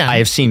that. You can. I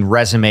have seen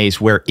resumes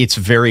where it's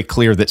very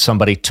clear that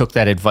somebody took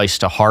that advice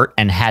to heart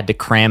and had to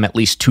cram at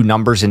least 2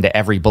 numbers into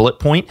every bullet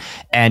point.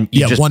 And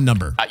you just, one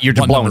number. You're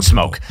just blowing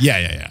smoke.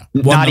 Yeah.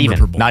 Not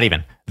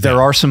even. There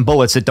are some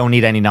bullets that don't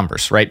need any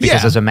numbers, right?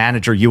 Because as a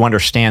manager, you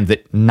understand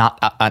that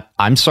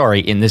I'm sorry,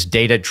 in this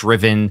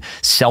data-driven,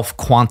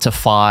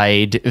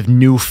 self-quantified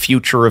new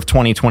future of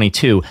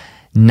 2022,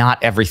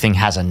 not everything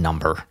has a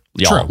number.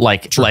 Y'all.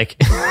 True.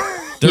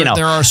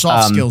 There are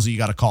soft skills that you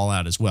got to call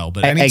out as well.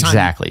 But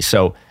exactly.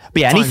 So,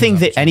 anything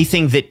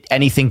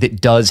that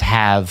does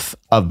have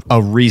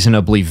a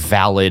reasonably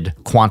valid,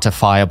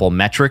 quantifiable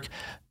metric,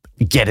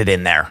 get it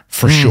in there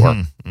for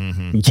sure.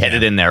 Get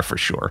it in there for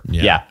sure.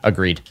 Yeah,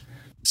 agreed.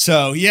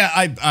 So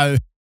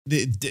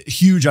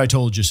huge. I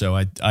told you so.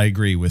 I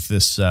agree with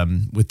this.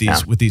 With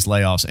these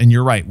layoffs, and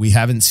you're right. We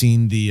haven't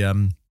seen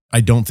the.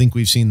 I don't think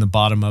we've seen the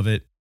bottom of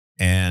it,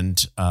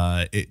 and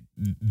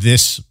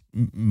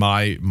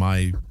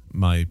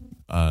my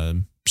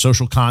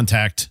social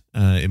contact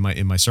in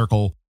my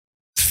circle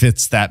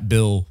fits that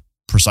bill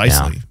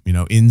precisely.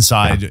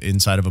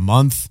 Inside of a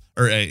month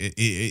or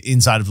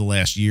inside of the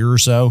last year or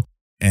so,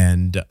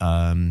 and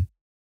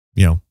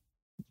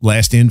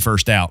last in,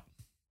 first out.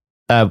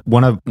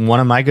 One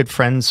of my good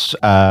friends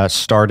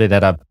started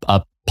at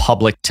a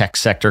public tech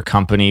sector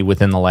company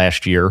within the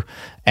last year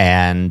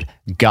and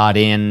got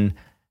in,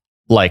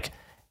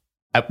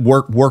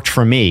 worked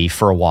for me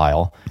for a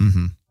while.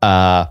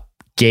 Got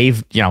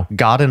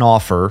an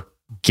offer,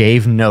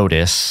 gave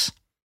notice,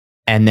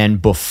 and then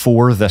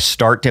before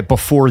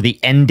the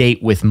end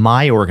date with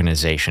my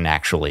organization,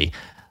 actually,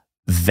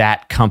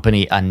 that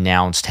company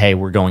announced, "Hey,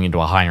 we're going into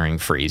a hiring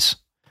freeze."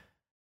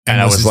 And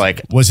I was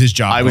like, "Was his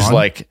job?" I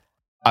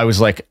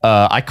was like,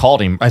 I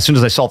called him as soon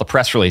as I saw the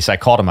press release. I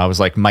called him. I was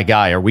like, "My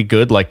guy, are we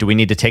good? Do we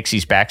need to take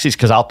these backsies?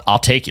 Because I'll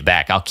take you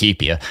back. I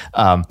keep you."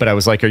 But I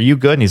was like, "Are you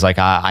good?" And he's like,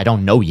 "I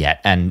don't know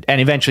yet." And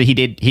eventually he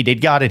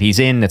did got it. He's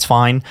in. It's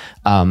fine.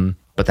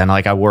 But then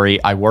I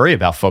worry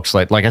about folks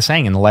like I was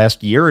saying in the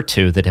last year or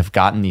two that have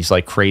gotten these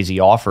crazy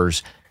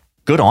offers.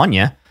 Good on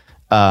you.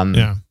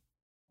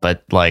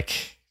 But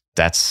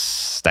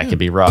that could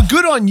be rough. But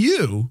good on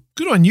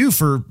you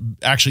for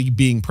actually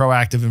being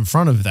proactive in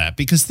front of that,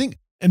 because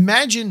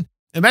imagine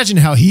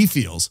how he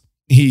feels.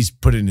 He's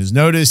put in his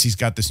notice. He's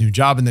got this new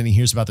job. And then he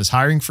hears about this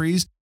hiring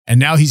freeze. And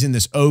now he's in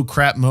this oh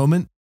crap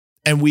moment.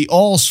 And we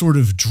all sort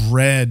of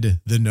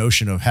dread the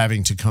notion of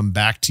having to come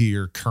back to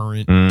your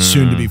current,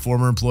 soon to be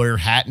former employer,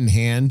 hat in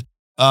hand.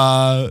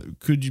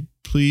 Could you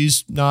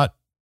please not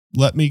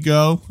let me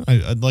go?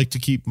 I'd like to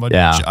keep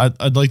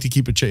I'd like to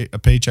keep a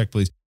paycheck,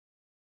 please.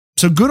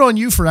 So good on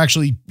you for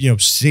actually,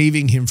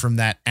 saving him from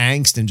that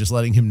angst and just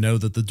letting him know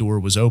that the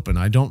door was open.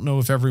 I don't know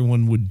if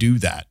everyone would do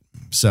that.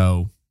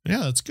 So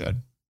that's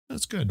good.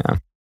 That's good. Yeah.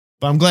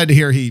 But I'm glad to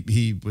hear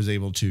he was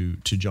able to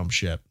jump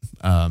ship.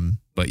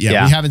 But we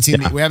haven't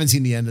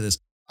seen the end of this.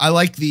 I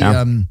like the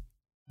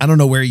I don't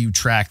know where you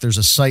track. There's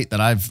a site that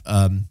I've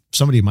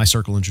somebody in my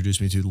circle introduced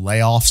me to,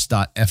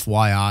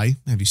 layoffs.fyi.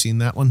 Have you seen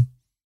that one?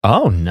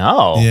 Oh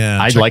no.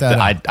 Yeah. I'd like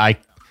that.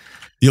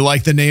 You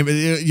like the name?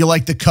 You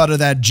like the cut of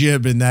that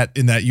jib in that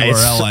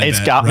URL?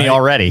 It's got me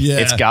already. Yeah.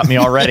 It's got me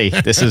already.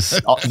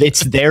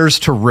 It's theirs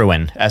to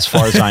ruin, as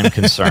far as I'm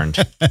concerned.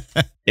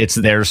 It's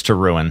theirs to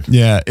ruin.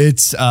 Yeah,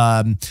 it's.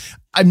 I'm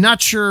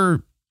not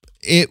sure.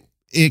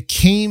 It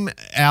came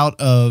out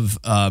of.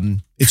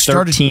 It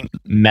started.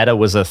 Meta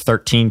was a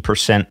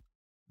 13%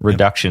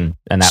 reduction,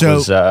 and that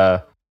was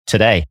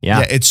today.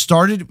 Yeah. It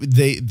started.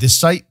 The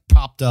site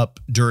popped up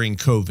during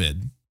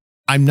COVID.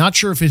 I'm not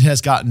sure if it has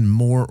gotten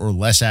more or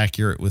less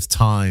accurate with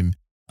time.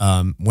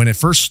 When it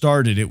first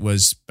started, it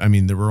was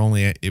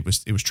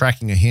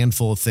tracking a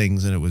handful of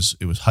things, and it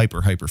was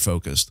hyper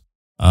focused.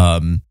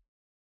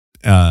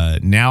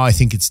 Now I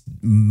think it's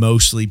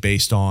mostly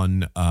based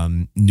on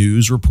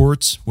news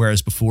reports,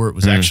 whereas before it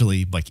was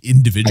actually like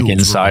individuals, like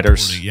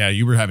insiders. reporting. Yeah,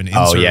 you were having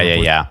insider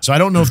reports. Yeah. So I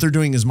don't know if they're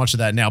doing as much of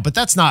that now, but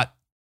that's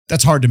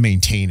hard to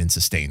maintain and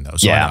sustain though.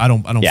 So I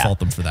don't fault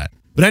them for that.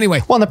 But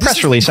anyway, well, in the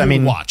press release,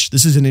 watch.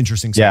 This is an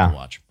interesting thing to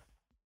watch.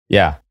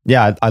 Yeah,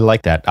 I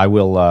like that. I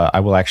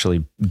will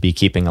actually be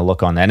keeping a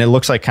look on that. And it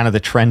looks like kind of the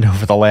trend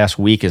over the last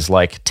week is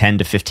like 10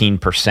 to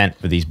 15%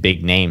 for these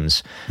big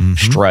names.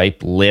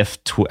 Stripe,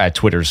 Lyft,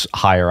 Twitter's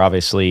higher,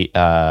 obviously.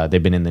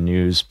 They've been in the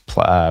news.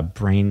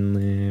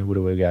 Brainly, what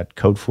do we got?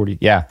 Code 40.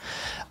 Yeah.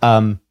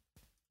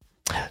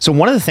 So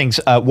one of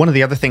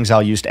the other things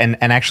I'll use, and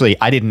actually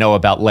I didn't know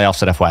about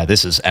layoffs at FYI.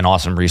 This is an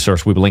awesome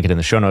resource. We will link it in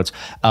the show notes.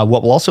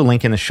 What we'll also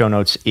link in the show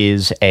notes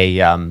is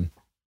a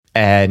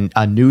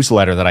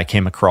newsletter that I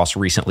came across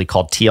recently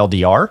called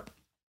TLDR.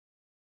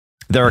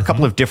 There are a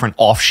couple of different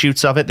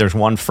offshoots of it. There's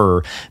one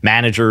for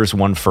managers,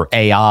 one for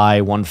AI,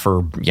 one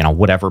for,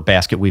 whatever,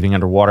 basket weaving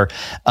underwater.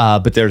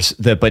 But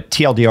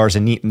TLDR is a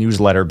neat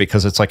newsletter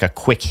because it's like a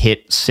quick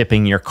hit,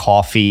 sipping your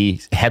coffee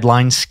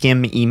headline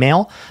skim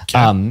email.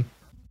 Okay.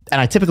 And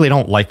I typically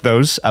don't like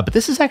those, but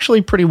this is actually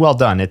pretty well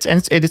done. It's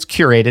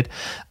curated.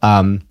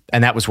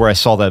 And that was where I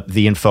saw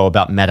the info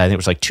about Meta. I think it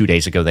was like 2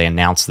 days ago. They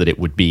announced that it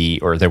would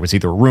be, or there was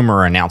either a rumor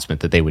or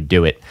announcement that they would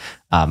do it.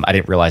 I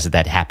didn't realize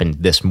that happened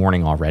this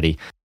morning already.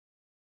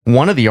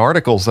 One of the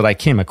articles that I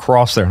came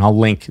across there, and I'll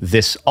link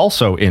this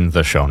also in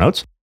the show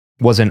notes,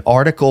 was an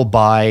article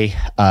by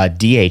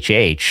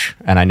DHH,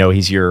 and I know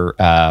he's your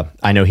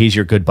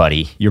good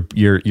buddy,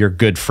 your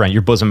good friend,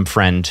 your bosom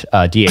friend,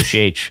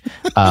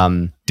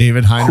 DHH,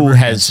 David Heinemeier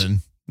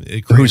Hansen,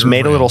 who's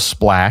made a little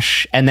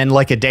splash, and then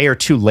like a day or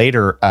two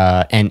later,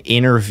 an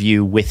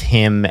interview with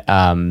him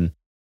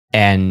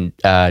and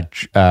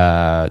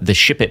the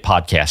Ship It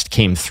podcast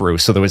came through,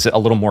 so there was a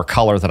little more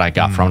color that I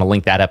got from. I'll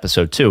link that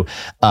episode too.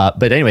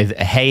 But anyway,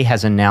 Hey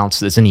has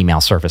announced it's an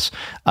email service,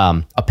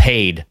 a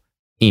paid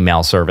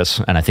email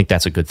service, and I think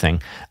that's a good thing.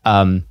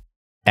 And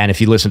if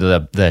you listen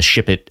to the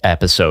Ship It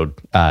episode,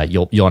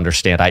 you'll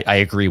understand. I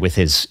agree with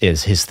his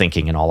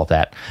thinking and all of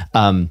that.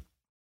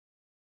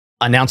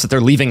 Announced that they're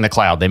leaving the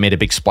cloud. They made a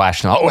big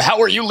splash. Oh, how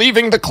are you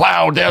leaving the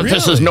cloud?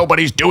 Really?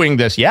 Nobody's doing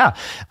this. Yeah.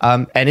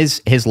 And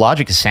his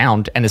logic is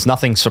sound, and it's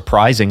nothing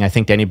surprising, I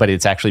think, to anybody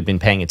that's actually been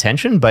paying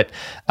attention. But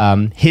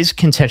his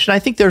contention, I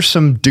think there's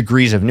some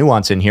degrees of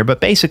nuance in here, but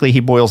basically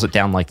he boils it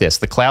down like this.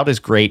 The cloud is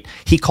great.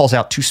 He calls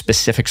out two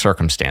specific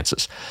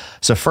circumstances.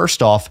 So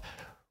first off,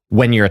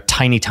 when you're a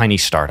tiny, tiny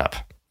startup,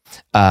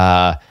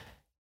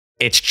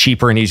 it's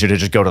cheaper and easier to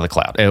just go to the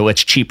cloud.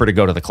 It's cheaper to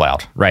go to the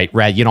cloud, right?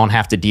 You don't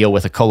have to deal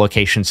with a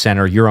co-location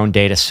center, your own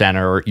data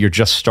center. You're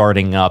just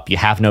starting up. You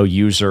have no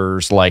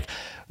users. Like,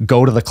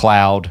 go to the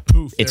cloud.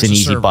 Poof, it's an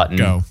easy button.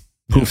 Go.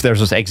 Poof,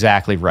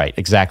 exactly right.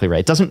 Exactly right.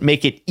 It doesn't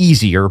make it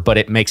easier, but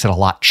it makes it a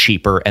lot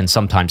cheaper and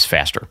sometimes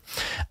faster.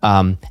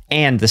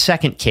 And the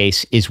second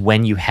case is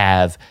when you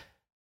have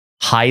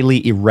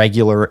highly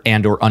irregular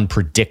and or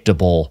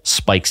unpredictable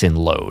spikes in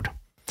load.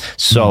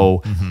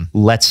 So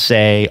let's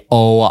say,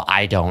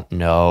 I don't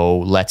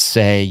know. Let's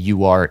say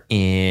you are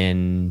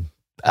in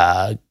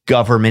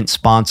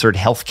government-sponsored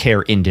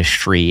healthcare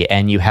industry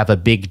and you have a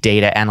big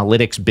data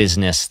analytics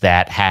business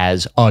that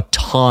has a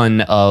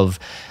ton of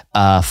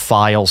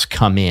files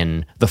come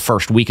in the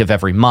first week of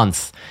every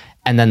month,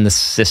 and then the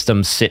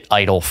systems sit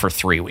idle for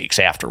 3 weeks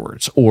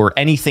afterwards. Or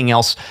anything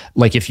else,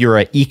 like if you're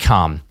an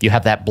e-com, you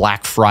have that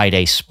Black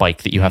Friday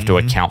spike that you have to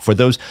account for.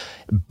 Those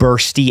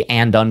bursty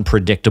and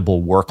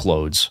unpredictable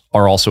workloads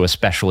are also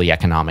especially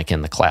economic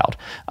in the cloud.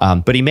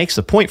 But he makes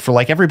the point, for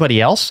like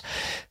everybody else,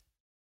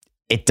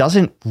 it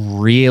doesn't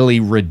really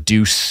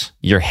reduce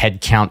your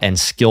headcount and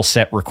skill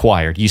set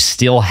required. You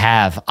still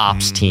have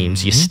ops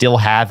teams, you still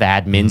have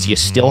admins, you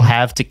still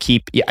have to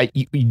keep,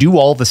 you do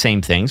all the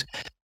same things.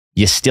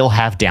 You still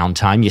have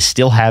downtime. You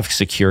still have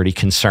security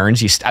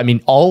concerns.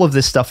 All of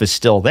this stuff is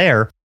still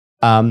there,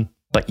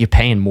 but you're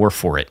paying more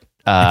for it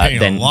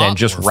than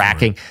just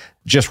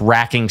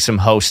racking some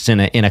hosts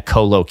in a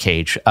colo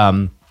cage.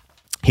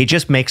 He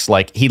just makes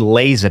he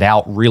lays it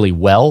out really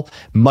well,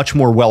 much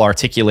more well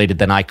articulated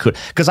than I could.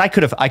 Because I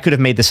could have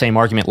made the same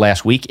argument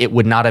last week. It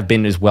would not have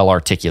been as well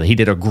articulated. He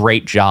did a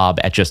great job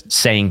at just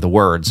saying the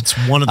words.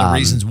 It's one of the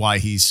reasons why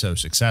he's so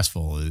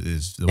successful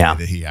is the way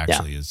that he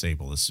actually is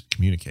able to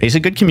communicate. He's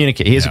a good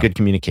communicator. He is a good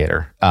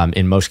communicator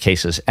in most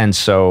cases. And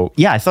so,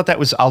 I thought that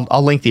was.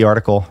 I'll link the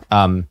article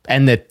and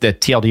the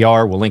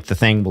TLDR. We'll link the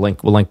thing. We'll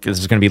link.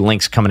 There's going to be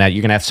links coming out.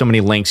 You're going to have so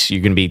many links.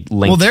 You're going to be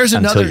linked. Well, there's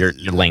until another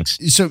your links.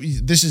 So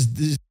this is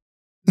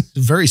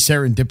very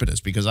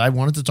serendipitous because I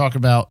wanted to talk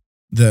about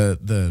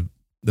the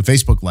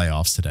Facebook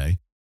layoffs today,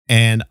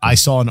 and I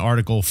saw an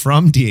article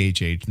from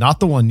DHH,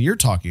 not the one you're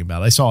talking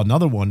about. I saw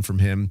another one from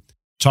him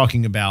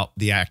talking about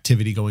the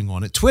activity going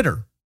on at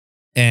Twitter,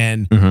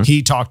 and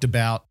he talked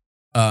about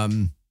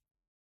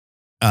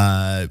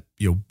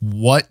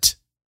what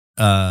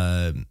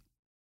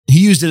he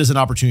used it as an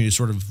opportunity to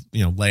sort of,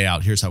 lay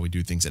out, here's how we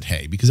do things at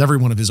Hey, because every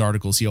one of his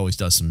articles, he always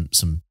does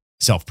some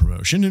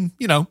self-promotion, and,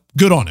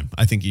 good on him.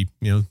 I think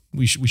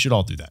we should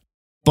all do that.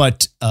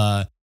 But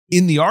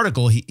in the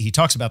article, he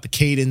talks about the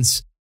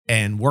cadence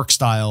and work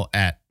style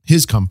at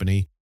his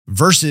company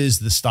versus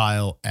the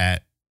style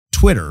at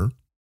Twitter,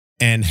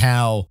 and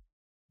how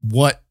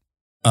what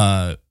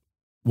Elon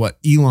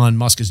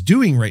Musk is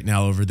doing right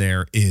now over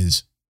there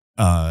is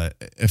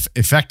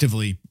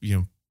effectively,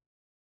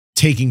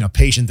 taking a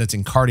patient that's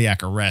in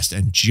cardiac arrest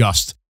and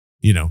just,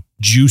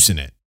 juicing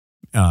it,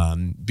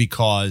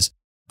 because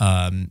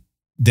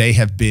they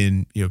have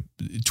been,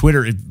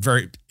 Twitter,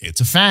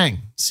 it's a FAANG,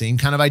 same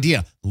kind of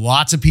idea.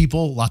 Lots of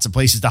people, lots of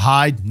places to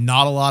hide,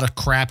 not a lot of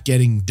crap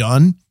getting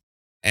done.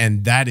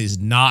 And that is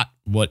not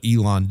what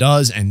Elon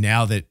does. And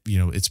now that,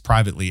 it's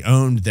privately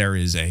owned, there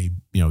is a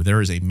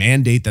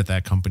mandate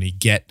that company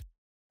get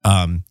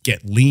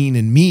lean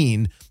and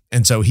mean.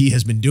 And so he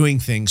has been doing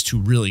things to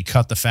really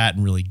cut the fat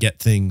and really get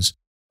things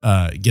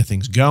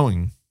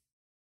going.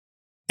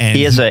 And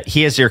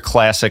he is your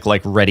classic,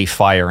 like, ready,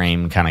 fire,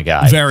 aim kind of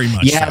guy. Very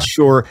much. Yeah, so.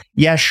 sure.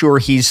 Yeah, sure.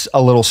 He's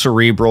a little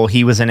cerebral.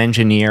 He was an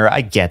engineer. I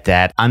get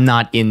that. I'm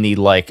not in the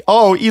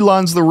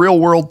Elon's the real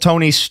world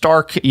Tony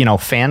Stark,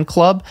 fan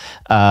club.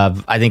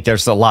 I think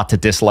there's a lot to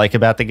dislike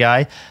about the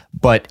guy,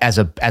 but as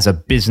a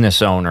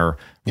business owner,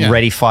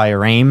 ready,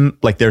 fire, aim,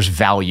 like, there's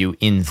value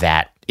in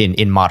that.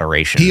 In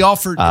moderation. He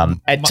offered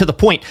to the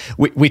point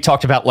we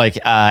talked about,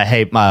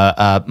 hey,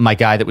 my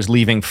guy that was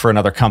leaving for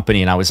another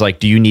company, and I was like,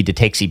 do you need to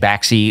take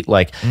backseat?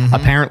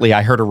 Apparently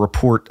I heard a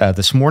report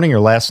this morning or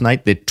last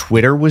night that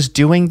Twitter was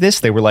doing this.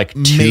 They were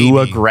too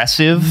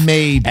aggressive.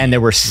 Maybe. And there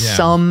were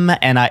some,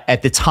 and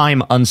at the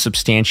time,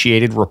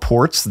 unsubstantiated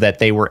reports that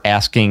they were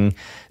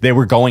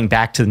going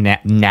back to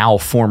now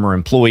former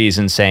employees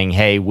and saying,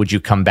 hey, would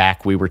you come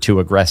back? We were too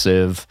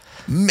aggressive.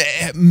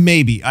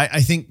 Maybe.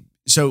 I think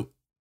so.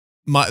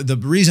 The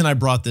reason I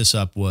brought this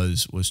up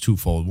was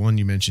twofold. One,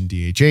 you mentioned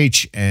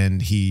DHH,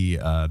 and he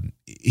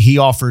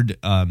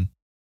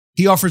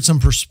offered some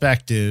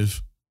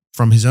perspective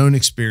from his own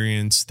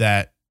experience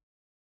that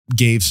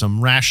gave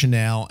some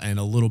rationale and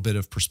a little bit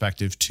of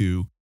perspective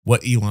to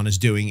what Elon is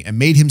doing, and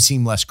made him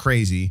seem less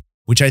crazy,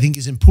 which I think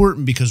is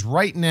important, because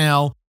right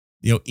now,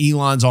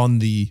 Elon's on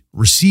the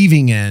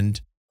receiving end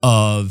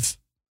of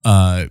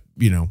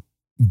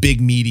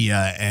big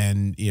media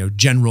and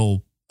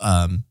general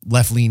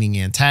left-leaning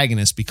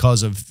antagonists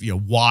because of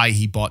why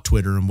he bought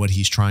Twitter and what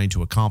he's trying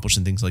to accomplish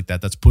and things like that.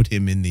 That's put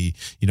him in the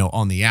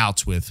on the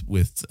outs with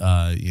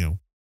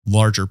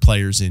larger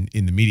players in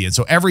the media. And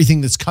so everything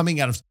that's coming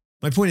out of,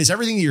 my point is,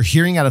 everything that you're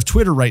hearing out of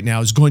Twitter right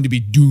now is going to be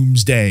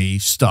doomsday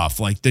stuff.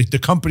 Like the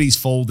company's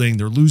folding,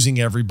 they're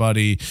losing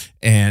everybody,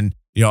 and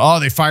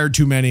they fired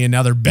too many, and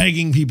now they're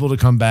begging people to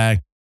come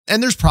back.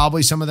 And there's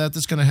probably some of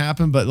that's going to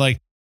happen, but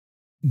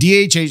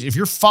DHH, if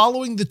you're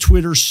following the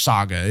Twitter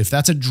saga, if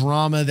that's a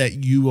drama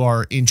that you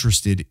are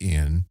interested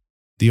in,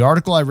 the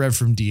article I read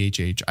from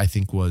DHH, I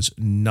think, was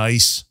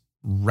nice,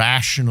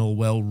 rational,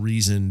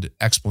 well-reasoned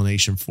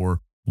explanation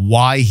for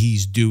why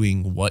he's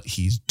doing what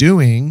he's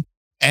doing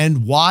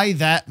and why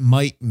that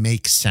might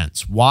make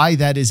sense, why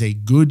that is a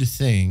good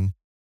thing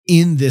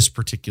in this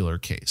particular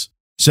case.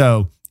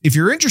 So if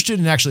you're interested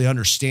in actually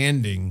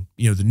understanding,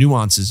 the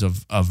nuances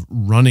of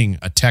running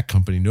a tech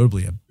company,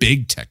 notably a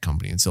big tech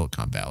company in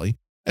Silicon Valley,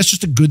 that's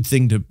just a good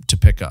thing to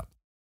pick up.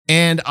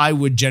 And I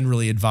would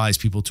generally advise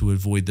people to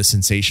avoid the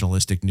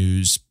sensationalistic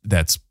news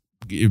that's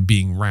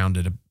being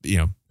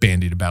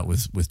bandied about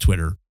with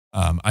Twitter.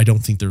 I don't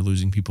think they're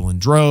losing people in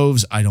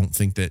droves. I don't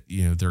think that,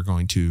 they're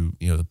going to,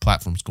 the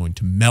platform's going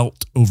to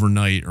melt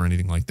overnight or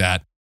anything like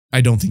that.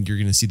 I don't think you're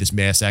going to see this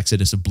mass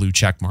exodus of blue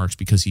check marks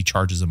because he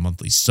charges a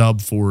monthly sub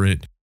for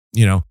it.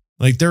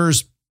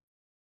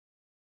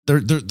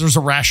 There's a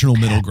rational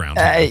middle ground.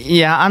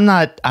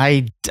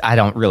 I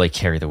don't really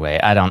care either way.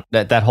 I don't,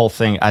 that whole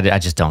thing, I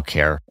just don't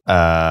care.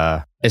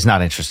 It's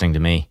not interesting to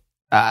me.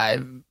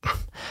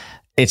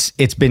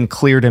 It's been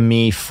clear to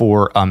me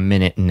for a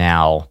minute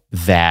now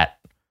that,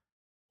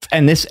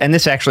 and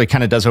this actually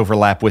kind of does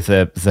overlap with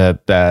the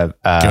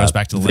goes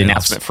back to the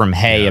announcement from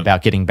Hey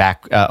about getting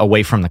back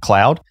away from the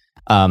cloud.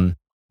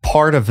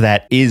 Part of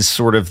that is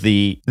sort of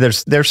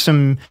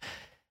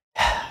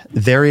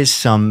there is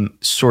some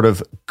sort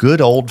of good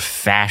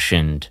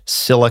old-fashioned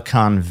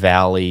Silicon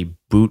Valley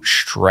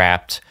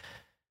bootstrapped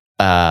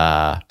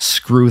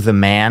screw the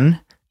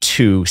man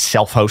to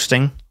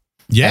self-hosting.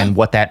 Yeah. And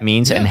what that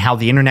means and how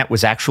the internet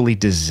was actually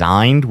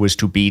designed was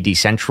to be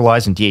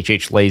decentralized. And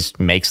DHH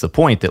makes the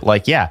point that,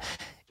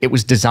 it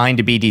was designed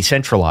to be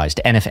decentralized.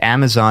 And if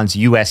Amazon's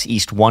US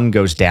East 1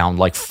 goes down,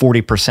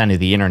 40% of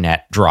the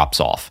internet drops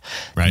off.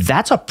 Right.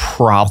 That's a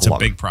problem.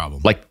 That's a big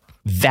problem.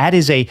 It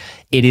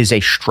is a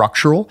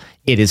structural,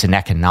 it is an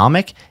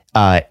economic,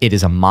 it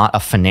is a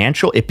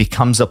financial, it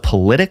becomes a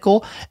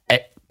political,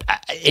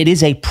 it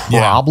is a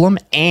problem,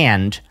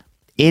 and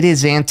it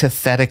is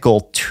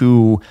antithetical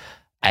to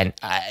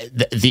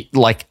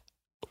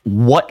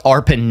what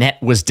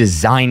ARPANET was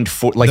designed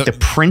for, like the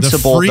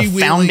principle, the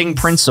founding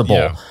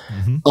principle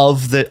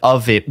of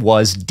it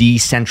was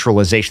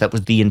decentralization. That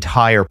was the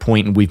entire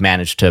point, and we've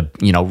managed to,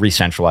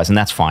 re-centralize, and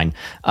that's fine.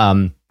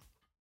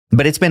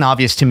 But it's been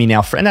obvious to me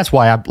now, and that's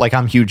why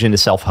I'm huge into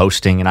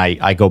self-hosting, and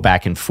I go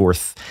back and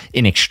forth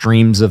in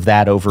extremes of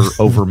that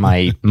over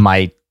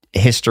my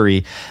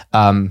history.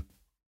 I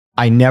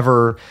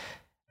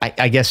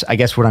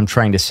guess what I'm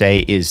trying to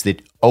say is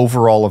that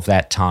over all of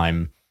that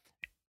time,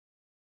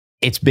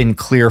 it's been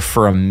clear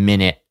for a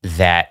minute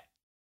that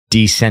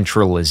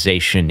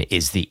decentralization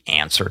is the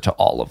answer to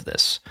all of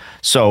this.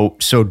 So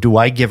do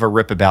I give a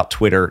rip about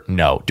Twitter?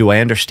 No. Do I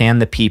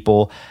understand the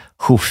people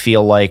who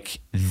feel like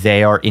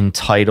they are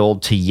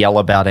entitled to yell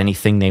about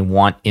anything they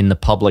want in the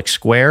public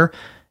square?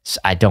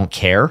 I don't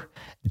care.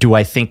 Do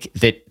I think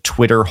that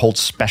Twitter holds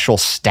special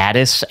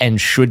status and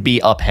should be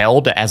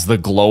upheld as the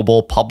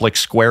global public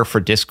square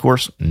for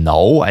discourse?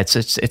 No, it's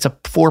a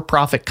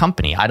for-profit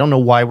company. I don't know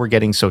why we're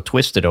getting so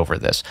twisted over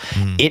this.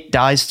 It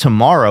dies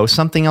tomorrow,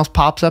 something else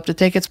pops up to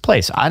take its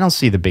place. I don't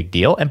see the big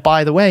deal. And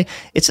by the way,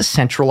 it's a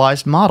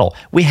centralized model.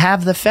 We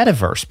have the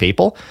Fediverse,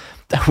 people.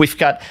 We've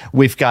got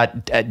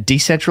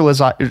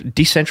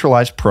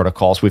decentralized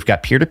protocols. We've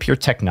got peer-to-peer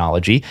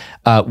technology.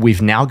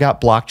 We've now got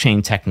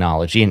blockchain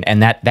technology,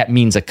 and that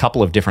means a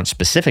couple of different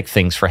specific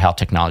things for how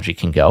technology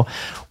can go.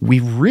 We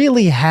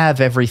really have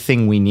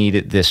everything we need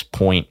at this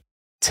point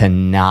to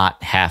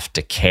not have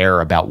to care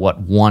about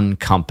what one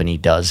company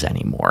does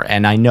anymore.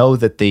 And I know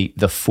that the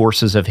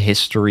forces of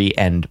history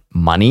and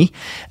money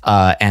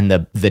and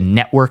the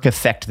network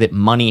effect that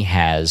money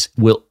has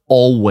will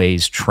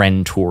always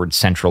trend towards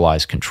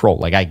centralized control.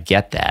 Like, I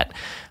get that.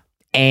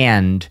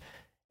 And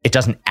it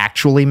doesn't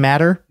actually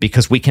matter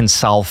because we can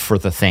solve for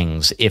the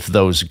things if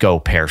those go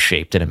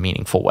pear-shaped in a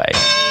meaningful way.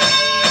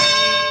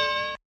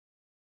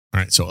 All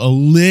right, so a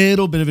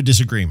little bit of a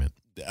disagreement.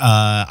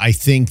 I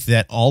think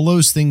that all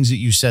those things that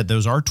you said,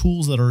 those are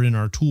tools that are in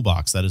our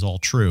toolbox. That is all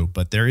true.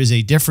 But there is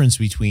a difference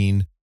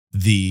between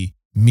the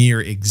mere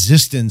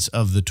existence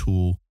of the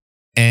tool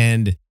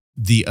and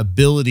the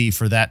ability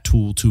for that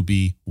tool to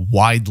be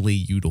widely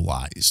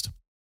utilized.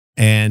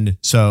 And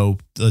so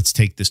let's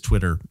take this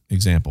Twitter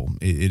example.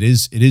 It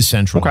is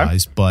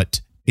centralized, okay,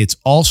 but it's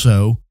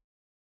also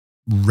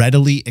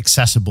readily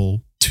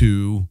accessible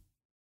to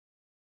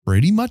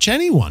pretty much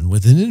anyone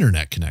with an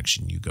internet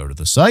connection. You go to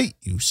the site,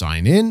 you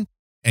sign in,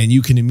 and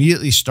you can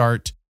immediately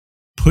start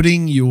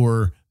putting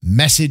your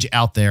message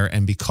out there.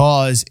 And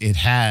because it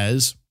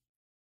has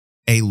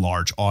a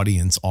large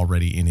audience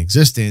already in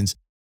existence,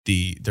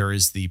 there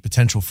is the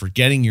potential for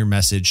getting your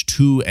message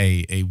to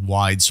a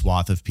wide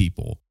swath of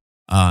people.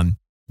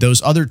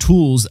 Those other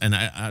tools,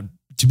 and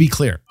to be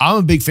clear, I'm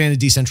a big fan of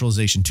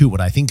decentralization too. What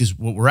I think is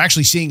what we're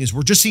actually seeing is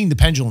we're just seeing the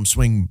pendulum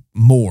swing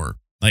more.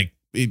 Like,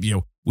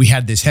 we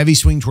had this heavy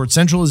swing towards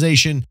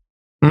centralization.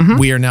 Mm-hmm.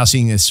 We are now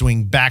seeing a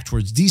swing back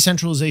towards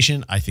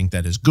decentralization. I think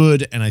that is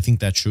good, and I think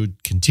that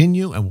should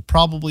continue, and will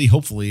probably,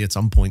 hopefully, at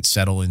some point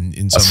settle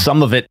in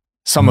some of it.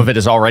 Some of it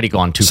has already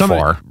gone too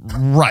far.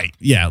 Right.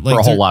 Yeah. For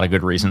a whole lot of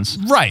good reasons.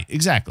 Right.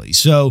 Exactly.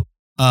 So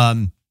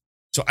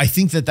I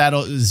think that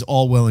is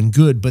all well and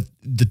good, but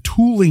the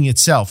tooling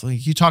itself,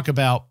 like you talk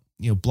about,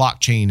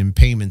 blockchain and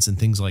payments and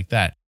things like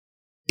that.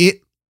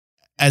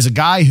 As a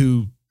guy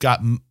who got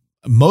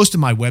most of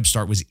my web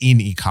start was in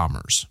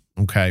e-commerce.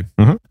 Okay.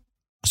 Mm-hmm.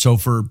 So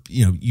for,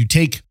 you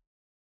take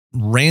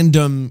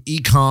random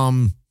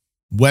e-com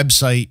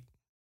website,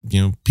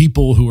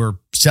 people who are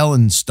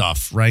selling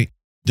stuff, right?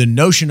 The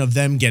notion of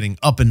them getting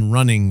up and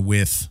running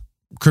with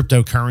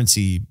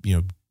cryptocurrency,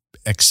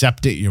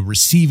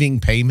 receiving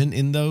payment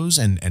in those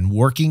and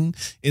working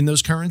in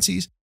those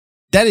currencies,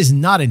 that is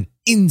not an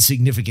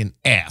insignificant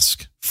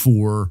ask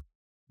for,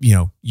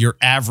 your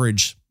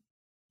average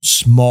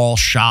small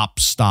shop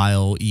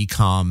style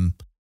e-com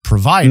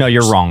provider. No,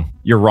 you're wrong.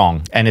 You're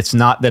wrong. And it's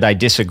not that I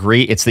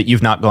disagree. It's that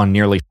you've not gone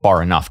nearly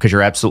far enough, because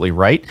you're absolutely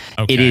right.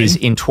 Okay. It is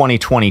in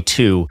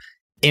 2022.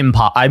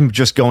 I'm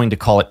just going to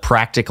call it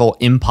practical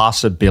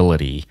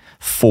impossibility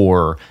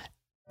for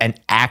an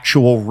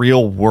actual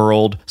real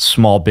world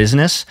small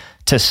business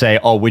to say,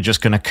 oh, we're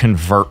just going to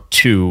convert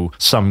to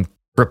some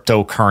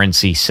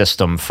cryptocurrency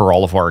system for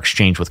all of our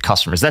exchange with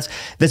customers. That's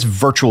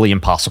virtually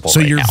impossible. So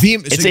right now.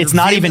 It's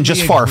not even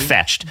just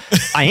far-fetched.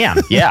 I am.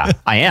 Yeah,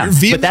 I am.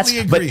 You're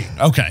vehemently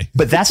okay.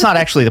 But that's not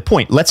actually the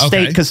point. Let's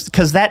stay,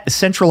 because that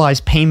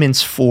centralized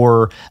payments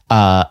for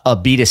a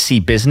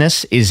B2C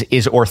business is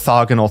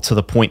orthogonal to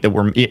the point that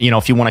we're,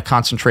 if you want to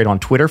concentrate on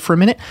Twitter for a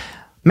minute,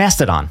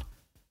 Mastodon,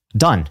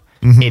 done.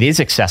 Mm-hmm. It is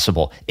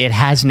accessible. It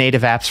has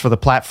native apps for the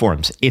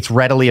platforms. It's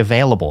readily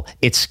available.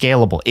 It's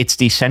scalable. It's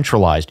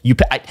decentralized.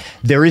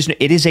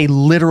 It is a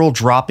literal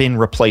drop-in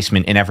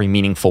replacement in every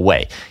meaningful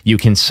way. You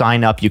can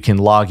sign up. You can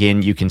log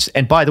in.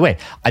 And by the way,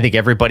 I think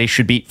everybody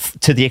should be,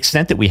 to the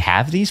extent that we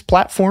have these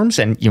platforms,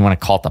 and you want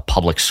to call it the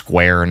public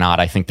square or not,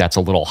 I think that's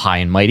a little high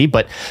and mighty,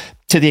 but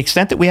to the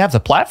extent that we have the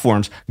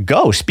platforms,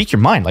 go speak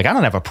your mind. Like, I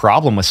don't have a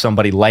problem with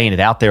somebody laying it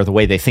out there the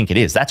way they think it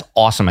is. That's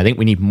awesome. I think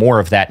we need more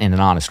of that in an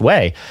honest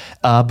way.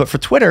 But for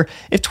Twitter,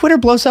 if Twitter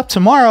blows up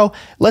tomorrow,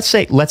 let's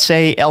say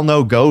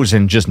Elno goes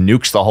and just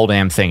nukes the whole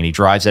damn thing and he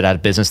drives it out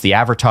of business. The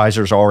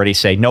advertisers already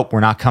say, nope, we're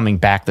not coming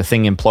back. The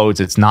thing implodes.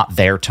 It's not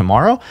there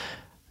tomorrow.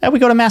 And we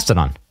go to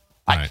Mastodon.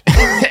 Right.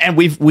 And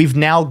we've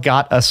now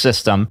got a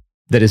system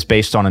that is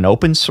based on an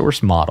open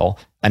source model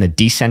and a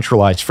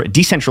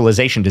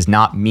decentralization does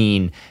not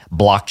mean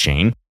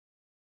blockchain,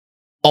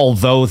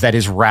 although that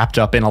is wrapped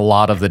up in a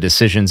lot of the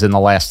decisions in the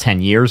last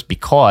 10 years,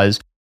 because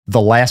the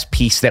last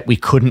piece that we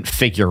couldn't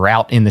figure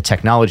out in the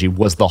technology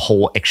was the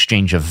whole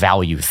exchange of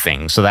value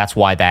thing. So that's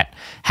why that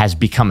has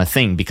become a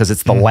thing, because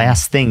it's the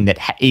last thing that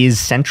is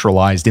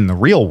centralized in the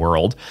real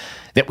world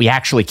that we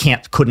actually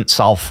couldn't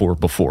solve for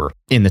before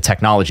in the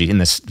technology, in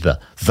this the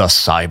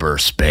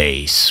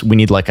cyberspace. We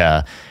need like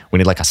a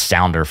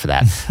sounder for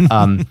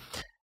that.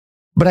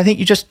 But I think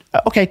you just,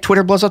 okay,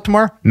 Twitter blows up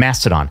tomorrow,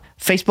 Mastodon.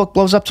 Facebook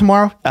blows up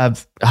tomorrow.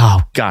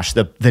 Oh gosh,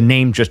 the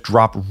name just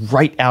dropped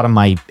right out of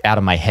my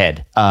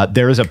head.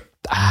 There is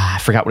I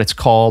forgot what it's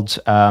called.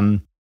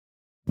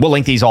 We'll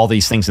link all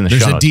these things in the show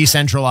notes. There's a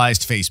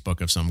decentralized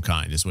Facebook of some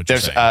kind, is what you're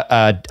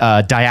saying.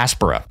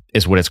 Diaspora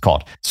is what it's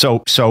called. So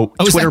Twitter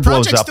is that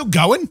blows project up. still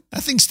going?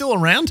 That thing's still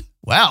around?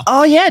 Wow.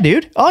 Oh yeah,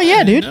 dude.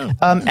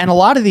 And a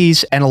lot of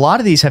these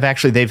have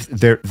actually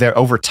they're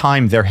over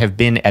time there have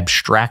been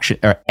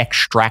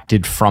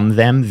extracted from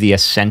them the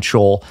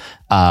essential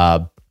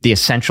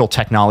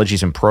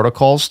technologies and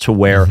protocols to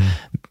where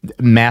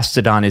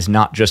Mastodon is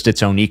not just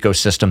its own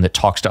ecosystem that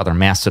talks to other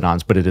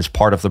Mastodons, but it is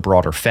part of the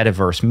broader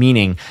Fediverse,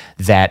 meaning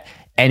that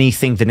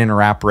anything that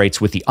interoperates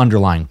with the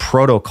underlying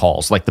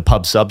protocols, like the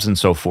pub subs and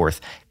so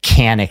forth,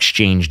 can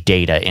exchange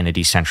data in a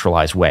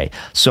decentralized way.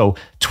 So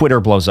Twitter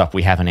blows up,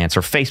 we have an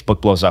answer.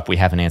 Facebook blows up, we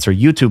have an answer.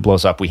 YouTube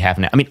blows up, we have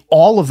an answer. I mean,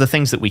 all of the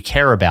things that we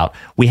care about,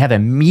 we have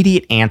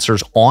immediate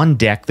answers on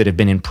deck that have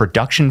been in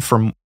production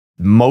for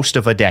most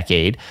of a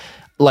decade.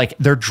 Like,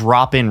 they're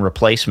drop-in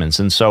replacements.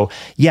 And so,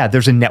 yeah,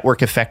 there's a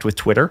network effect with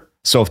Twitter.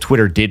 So if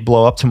Twitter did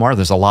blow up tomorrow,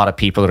 there's a lot of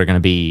people that are going to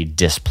be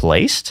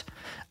displaced.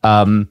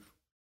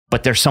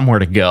 But there's somewhere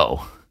to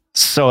go.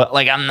 So,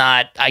 like,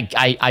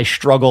 I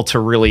struggle to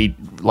really,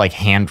 like,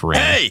 hand wring.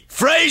 Hey,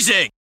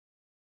 phrasing!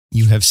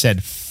 You have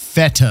said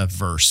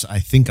Fediverse. I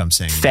think I'm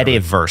saying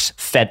Fediverse.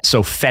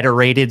 So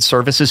federated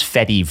services,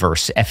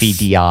 Fediverse,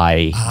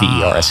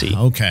 Fediverse.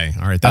 Okay.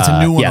 All right. That's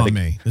a new one on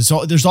me. There's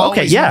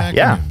always new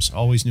acronyms.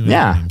 Always new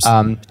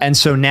acronyms. And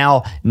so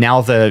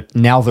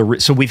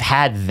so we've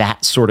had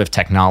that sort of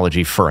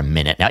technology for a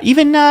minute now.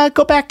 Even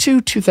go back to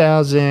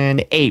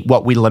 2008,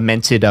 what we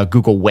lamented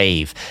Google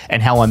Wave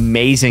and how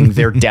amazing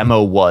their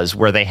demo was,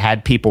 where they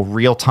had people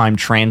real time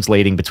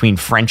translating between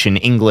French and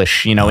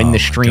English, in the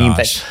stream.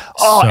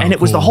 And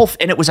it was the whole,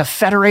 and it was a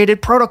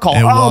federated protocol.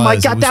 My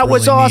God, that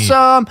was really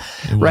awesome.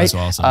 It was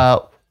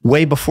awesome.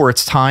 Way before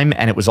its time,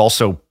 and it was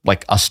also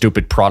like a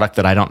stupid product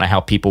that I don't know how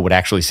people would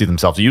actually see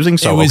themselves using.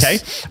 So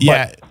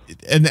yeah,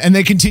 and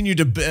they continue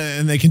to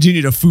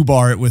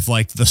foobar it with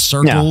like the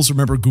circles. Yeah.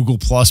 Remember, Google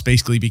Plus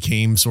basically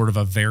became sort of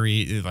a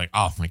very like,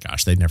 oh my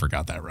gosh, they never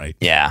got that right.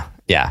 Yeah.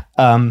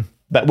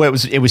 But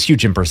it was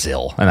huge in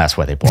Brazil, and that's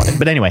why they bought it.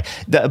 But anyway,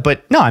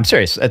 but no, I'm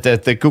serious.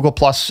 The Google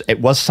Plus,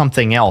 it was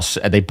something else.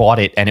 They bought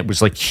it, and it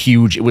was like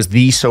huge. It was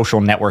the social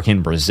network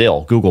in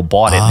Brazil. Google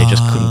bought it, and they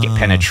just couldn't get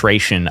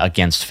penetration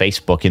against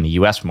Facebook in the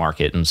U.S.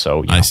 market. And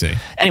so, I see.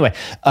 Anyway,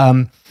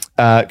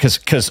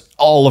 because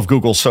all of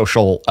Google's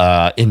social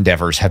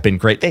endeavors have been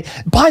great.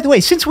 By the way,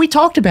 since we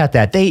talked about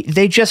that, they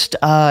just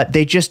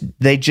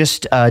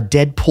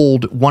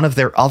Deadpooled one of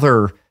their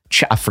other.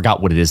 I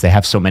forgot what it is. They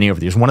have so many over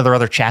the years. One of their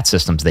other chat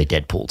systems they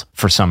Deadpooled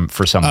for some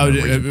reason.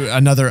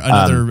 Another.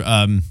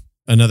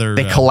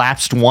 They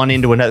collapsed one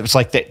into another. It's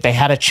like they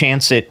had a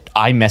chance at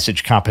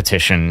iMessage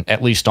competition,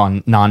 at least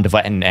on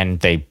non-device,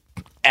 and they.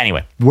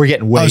 Anyway, we're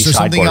getting way sideways here. So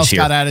something else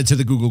got added to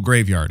the Google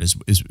graveyard, is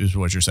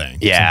what you're saying?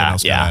 Yeah,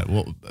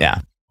 We'll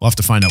have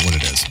to find out what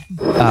it is.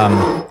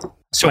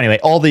 So anyway,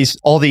 all these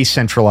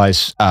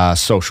centralized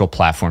social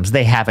platforms,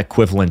 they have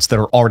equivalents that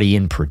are already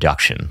in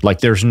production.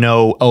 Like, there's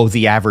no,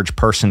 the average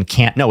person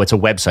can't. No, it's a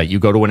website. You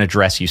go to an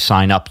address, you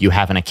sign up, you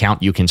have an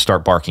account, you can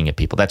start barking at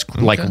people. That's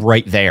like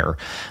right there.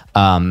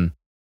 And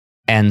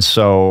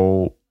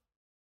so,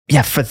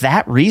 yeah, for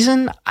that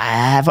reason, I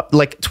have,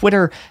 like,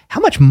 Twitter,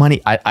 how much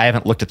money, I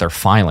haven't looked at their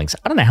filings.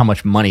 I don't know how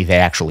much money they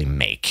actually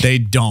make. They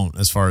don't,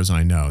 as far as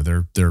I know.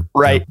 They're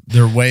right.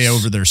 They're way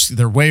over their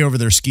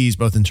skis,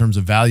 both in terms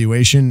of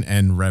valuation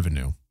and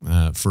revenue.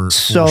 For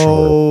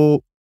sure.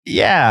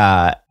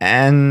 Yeah.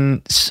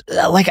 And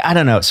like, I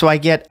don't know. So I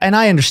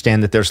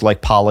understand that there's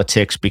like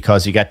politics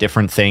because you got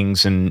different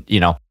things, and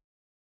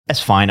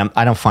that's fine.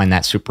 I don't find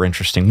that super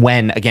interesting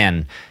when,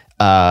 again,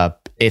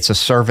 it's a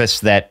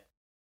service that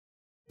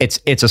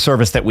it's a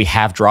service that we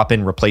have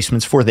drop-in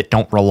replacements for that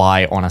don't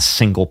rely on a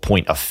single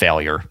point of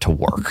failure to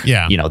work.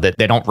 Yeah. That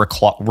they don't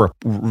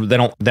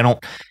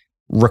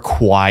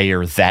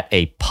require that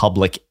a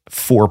public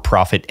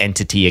for-profit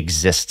entity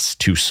exists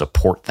to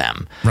support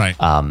them. Right.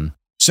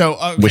 So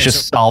which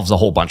just solves a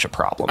whole bunch of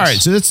problems. All right,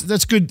 so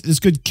that's good. That's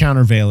good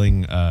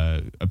countervailing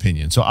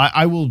opinion. So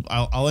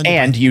I'll end.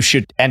 And you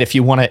should. And if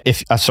you want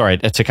to, sorry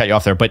to cut you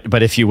off there,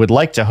 but if you would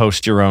like to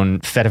host your own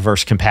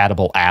Fediverse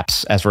compatible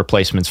apps as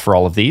replacements for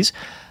all of these,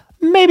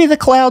 maybe the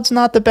cloud's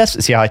not the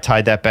best. See how I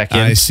tied that back in?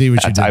 I see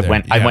what you did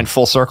there. I went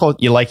full circle.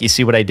 You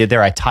see what I did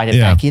there? I tied it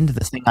back into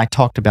the thing I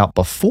talked about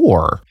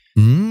before.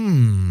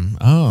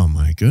 Oh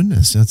my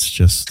goodness, that's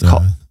just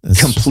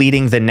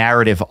completing the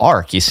narrative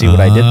arc. You see what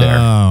I did there?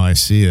 Oh, I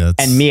see it.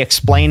 And me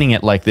explaining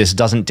it like this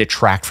doesn't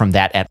detract from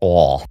that at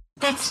all.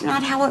 That's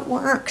not how it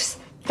works.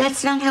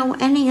 That's not how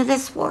any of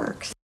this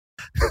works.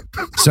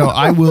 So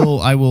I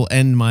will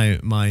end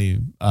my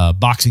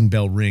boxing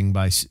bell ring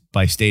by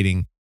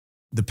stating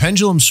the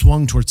pendulum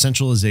swung towards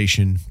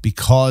centralization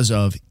because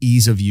of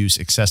ease of use,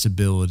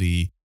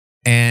 accessibility,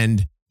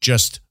 and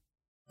just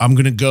I'm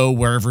going to go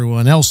where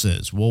everyone else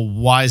is. Well,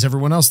 why is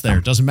everyone else there?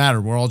 It doesn't matter.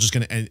 We're all just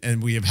going to,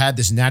 and we have had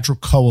this natural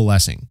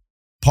coalescing.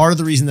 Part of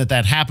the reason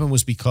that happened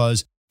was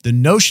because the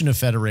notion of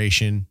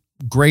federation,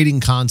 great in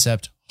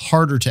concept,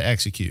 harder to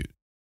execute.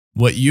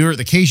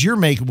 The case you're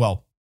making,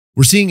 well,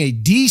 we're seeing a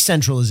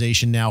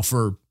decentralization now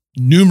for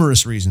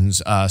numerous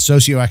reasons,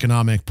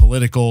 socioeconomic,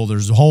 political.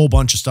 There's a whole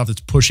bunch of stuff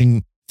that's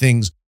pushing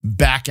things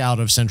back out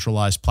of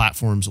centralized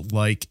platforms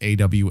like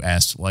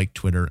AWS, like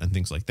Twitter, and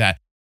things like that.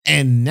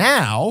 And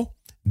now,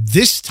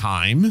 this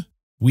time,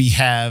 we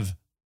have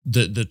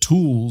the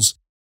tools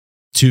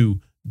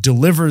to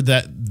deliver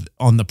that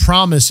on the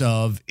promise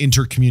of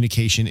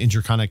intercommunication,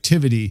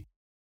 interconnectivity,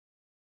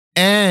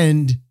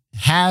 and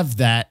have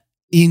that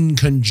in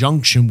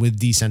conjunction with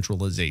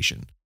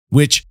decentralization,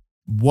 which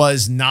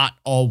was not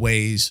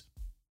always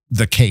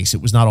the case.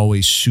 It was not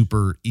always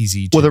super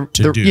easy to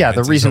do. Yeah,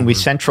 the reason we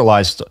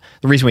centralized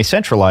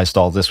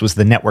all this was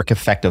the network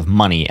effect of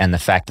money and the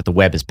fact that the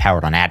web is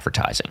powered on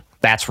advertising.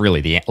 That's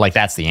really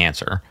that's the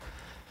answer.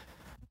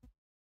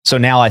 So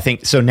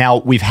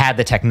now we've had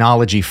the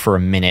technology for a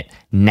minute.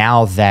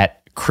 Now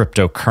that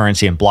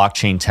cryptocurrency and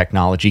blockchain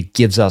technology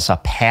gives us a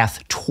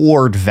path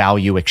toward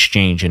value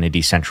exchange in a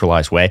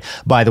decentralized way.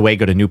 By the way,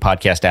 go to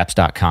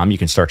newpodcastapps.com. You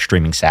can start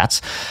streaming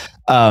sats.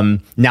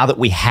 Now that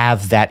we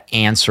have that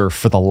answer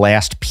for the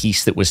last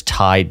piece that was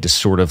tied to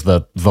sort of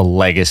the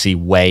legacy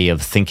way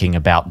of thinking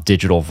about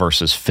digital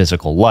versus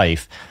physical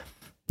life,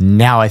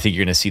 now I think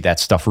you're going to see that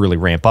stuff really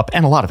ramp up,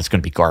 and a lot of it's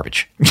going to be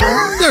garbage.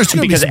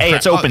 Because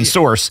it's open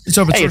source. It's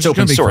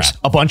open source.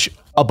 A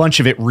bunch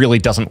of it really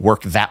doesn't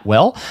work that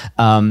well.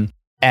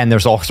 And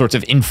there's all sorts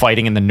of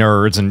infighting in the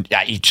nerds, and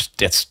I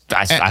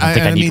don't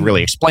think I need to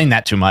really explain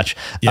that too much.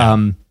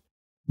 Yeah.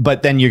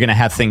 But then you're going to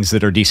have things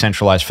that are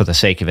decentralized for the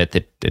sake of it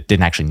that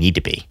didn't actually need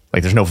to be.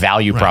 Like there's no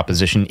value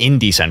proposition in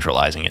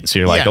decentralizing it. So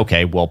you're like,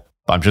 okay, well,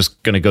 I'm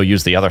just going to go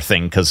use the other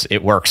thing because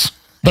it works.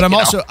 But I'm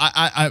also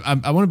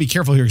I want to be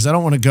careful here because I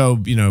don't want to go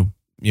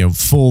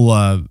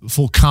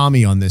full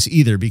commie on this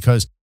either,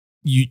 because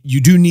you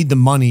do need the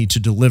money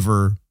to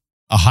deliver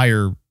a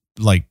higher,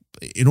 like,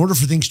 in order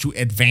for things to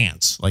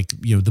advance, like,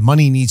 the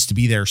money needs to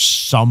be there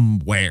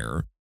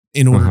somewhere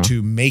in order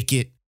to make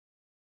it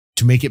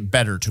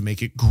better, to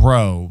make it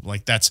grow.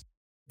 Like that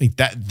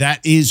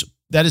is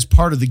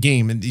part of the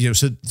game. And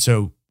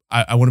so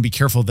I want to be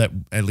careful that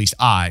at least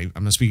I'm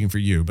not speaking for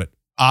you, but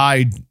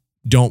I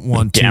don't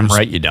want to. Damn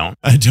right you don't.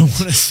 I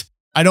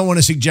don't want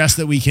to suggest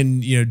that we can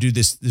do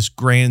this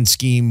grand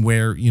scheme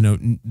where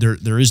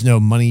there is no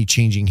money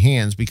changing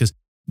hands, because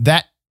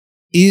that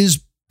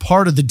is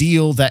part of the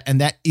deal,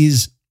 that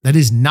is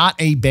not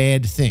a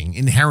bad thing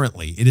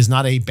inherently. It is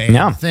not a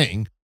bad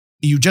thing.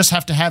 You just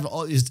have to have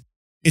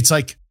it's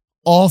like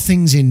all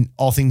things in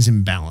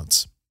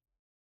balance.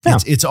 Yeah.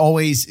 It's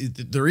always,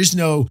 there is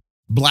no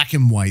black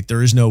and white.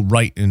 There is no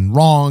right and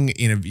wrong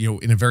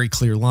in a very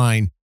clear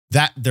line.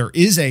 That there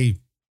is a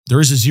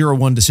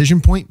 0-1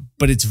 decision point,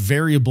 but it's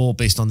variable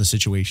based on the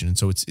situation. And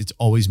so it's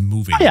always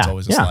moving. It's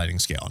always a sliding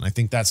scale. And I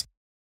think that's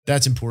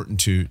important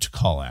to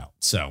call out.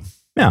 So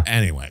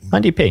anyway.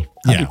 NDP.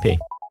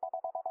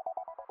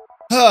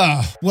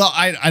 Well,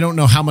 I don't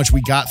know how much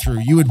we got through.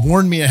 You had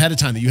warned me ahead of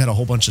time that you had a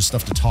whole bunch of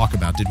stuff to talk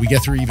about. Did we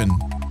get through even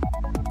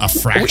a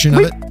fraction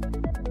of it?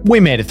 We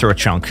made it through a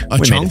chunk. All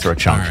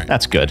right.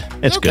 That's good.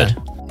 It's good.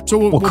 So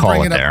we'll call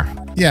bring it there.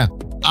 Yeah.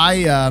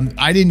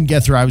 I didn't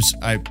get through. I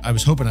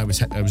was hoping I was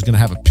going to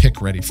have a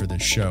pick ready for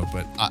this show,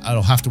 but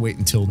I'll have to wait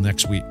until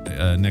next week.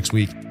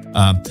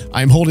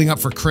 I'm holding up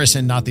for Chris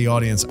and not the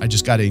audience. I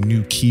just got a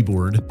new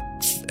keyboard,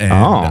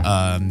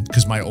 and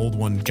because my old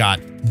one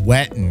got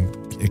wet and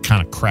it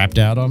kind of crapped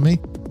out on me.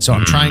 So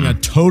I'm trying a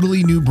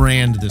totally new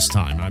brand this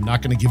time. I'm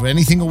not going to give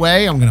anything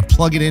away. I'm going to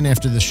plug it in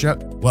after the show.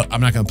 Well, I'm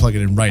not going to plug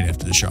it in right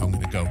after the show. I'm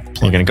going to go.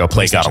 You're going to go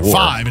play God of War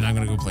 5, and I'm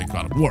going to go play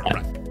God of War.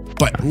 Right.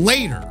 But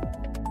later,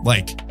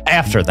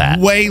 after that,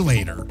 way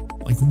later,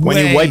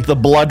 when you wipe the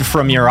blood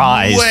from your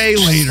eyes, way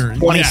later,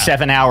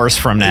 27 hours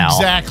from now.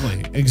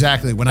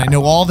 Exactly. When I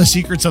know all the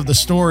secrets of the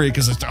story,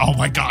 because it's, oh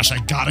my gosh, I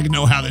gotta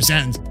know how this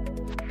ends.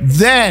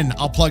 Then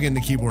I'll plug in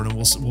the keyboard and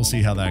we'll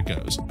see how that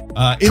goes.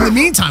 In the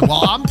meantime,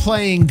 while I'm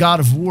playing God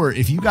of War,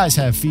 if you guys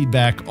have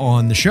feedback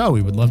on the show,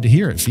 we would love to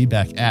hear it.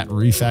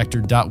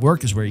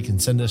 Feedback@refactored.work is where you can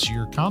send us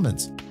your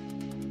comments.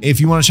 If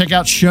you want to check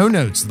out show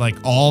notes, like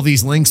all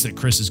these links that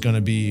Chris is going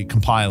to be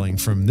compiling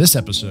from this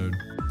episode,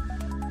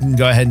 you can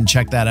go ahead and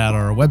check that out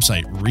on our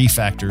website,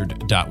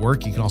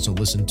 refactored.work. You can also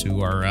listen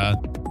to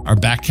our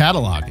back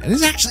catalog. And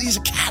this actually is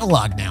a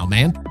catalog now,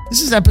 man.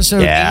 This is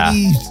episode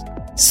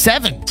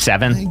 87.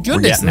 Seven. Goodness, we're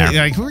getting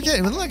there. we're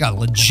getting like a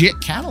legit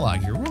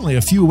catalog here. We're only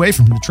a few away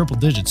from the triple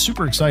digits.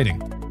 Super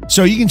exciting.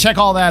 So you can check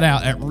all that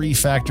out at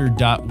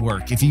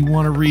refactored.work if you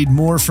want to read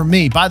more from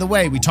me. By the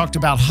way, we talked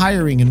about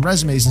hiring and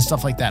resumes and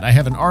stuff like that. I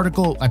have an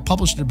article. I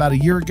published it about a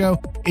year ago.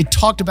 It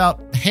talked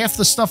about half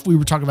the stuff we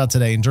were talking about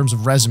today in terms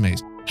of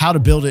resumes, how to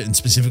build it, and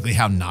specifically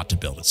how not to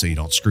build it so you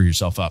don't screw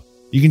yourself up.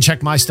 You can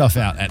check my stuff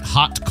out at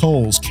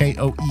hotcoals,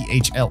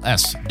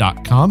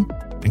 KOEHLS.com.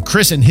 And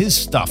Chris and his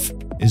stuff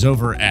is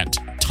over at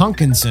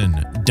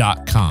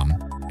Tonkinson.com.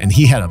 And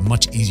he had a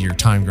much easier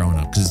time growing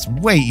up because it's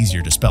way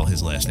easier to spell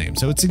his last name.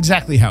 So it's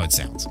exactly how it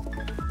sounds.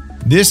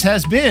 This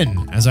has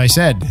been, as I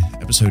said,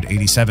 episode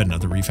 87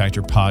 of the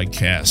Refactor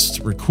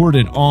Podcast,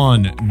 recorded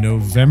on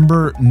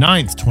November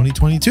 9th,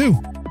 2022.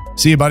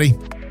 See you, buddy.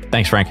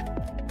 Thanks, Frank.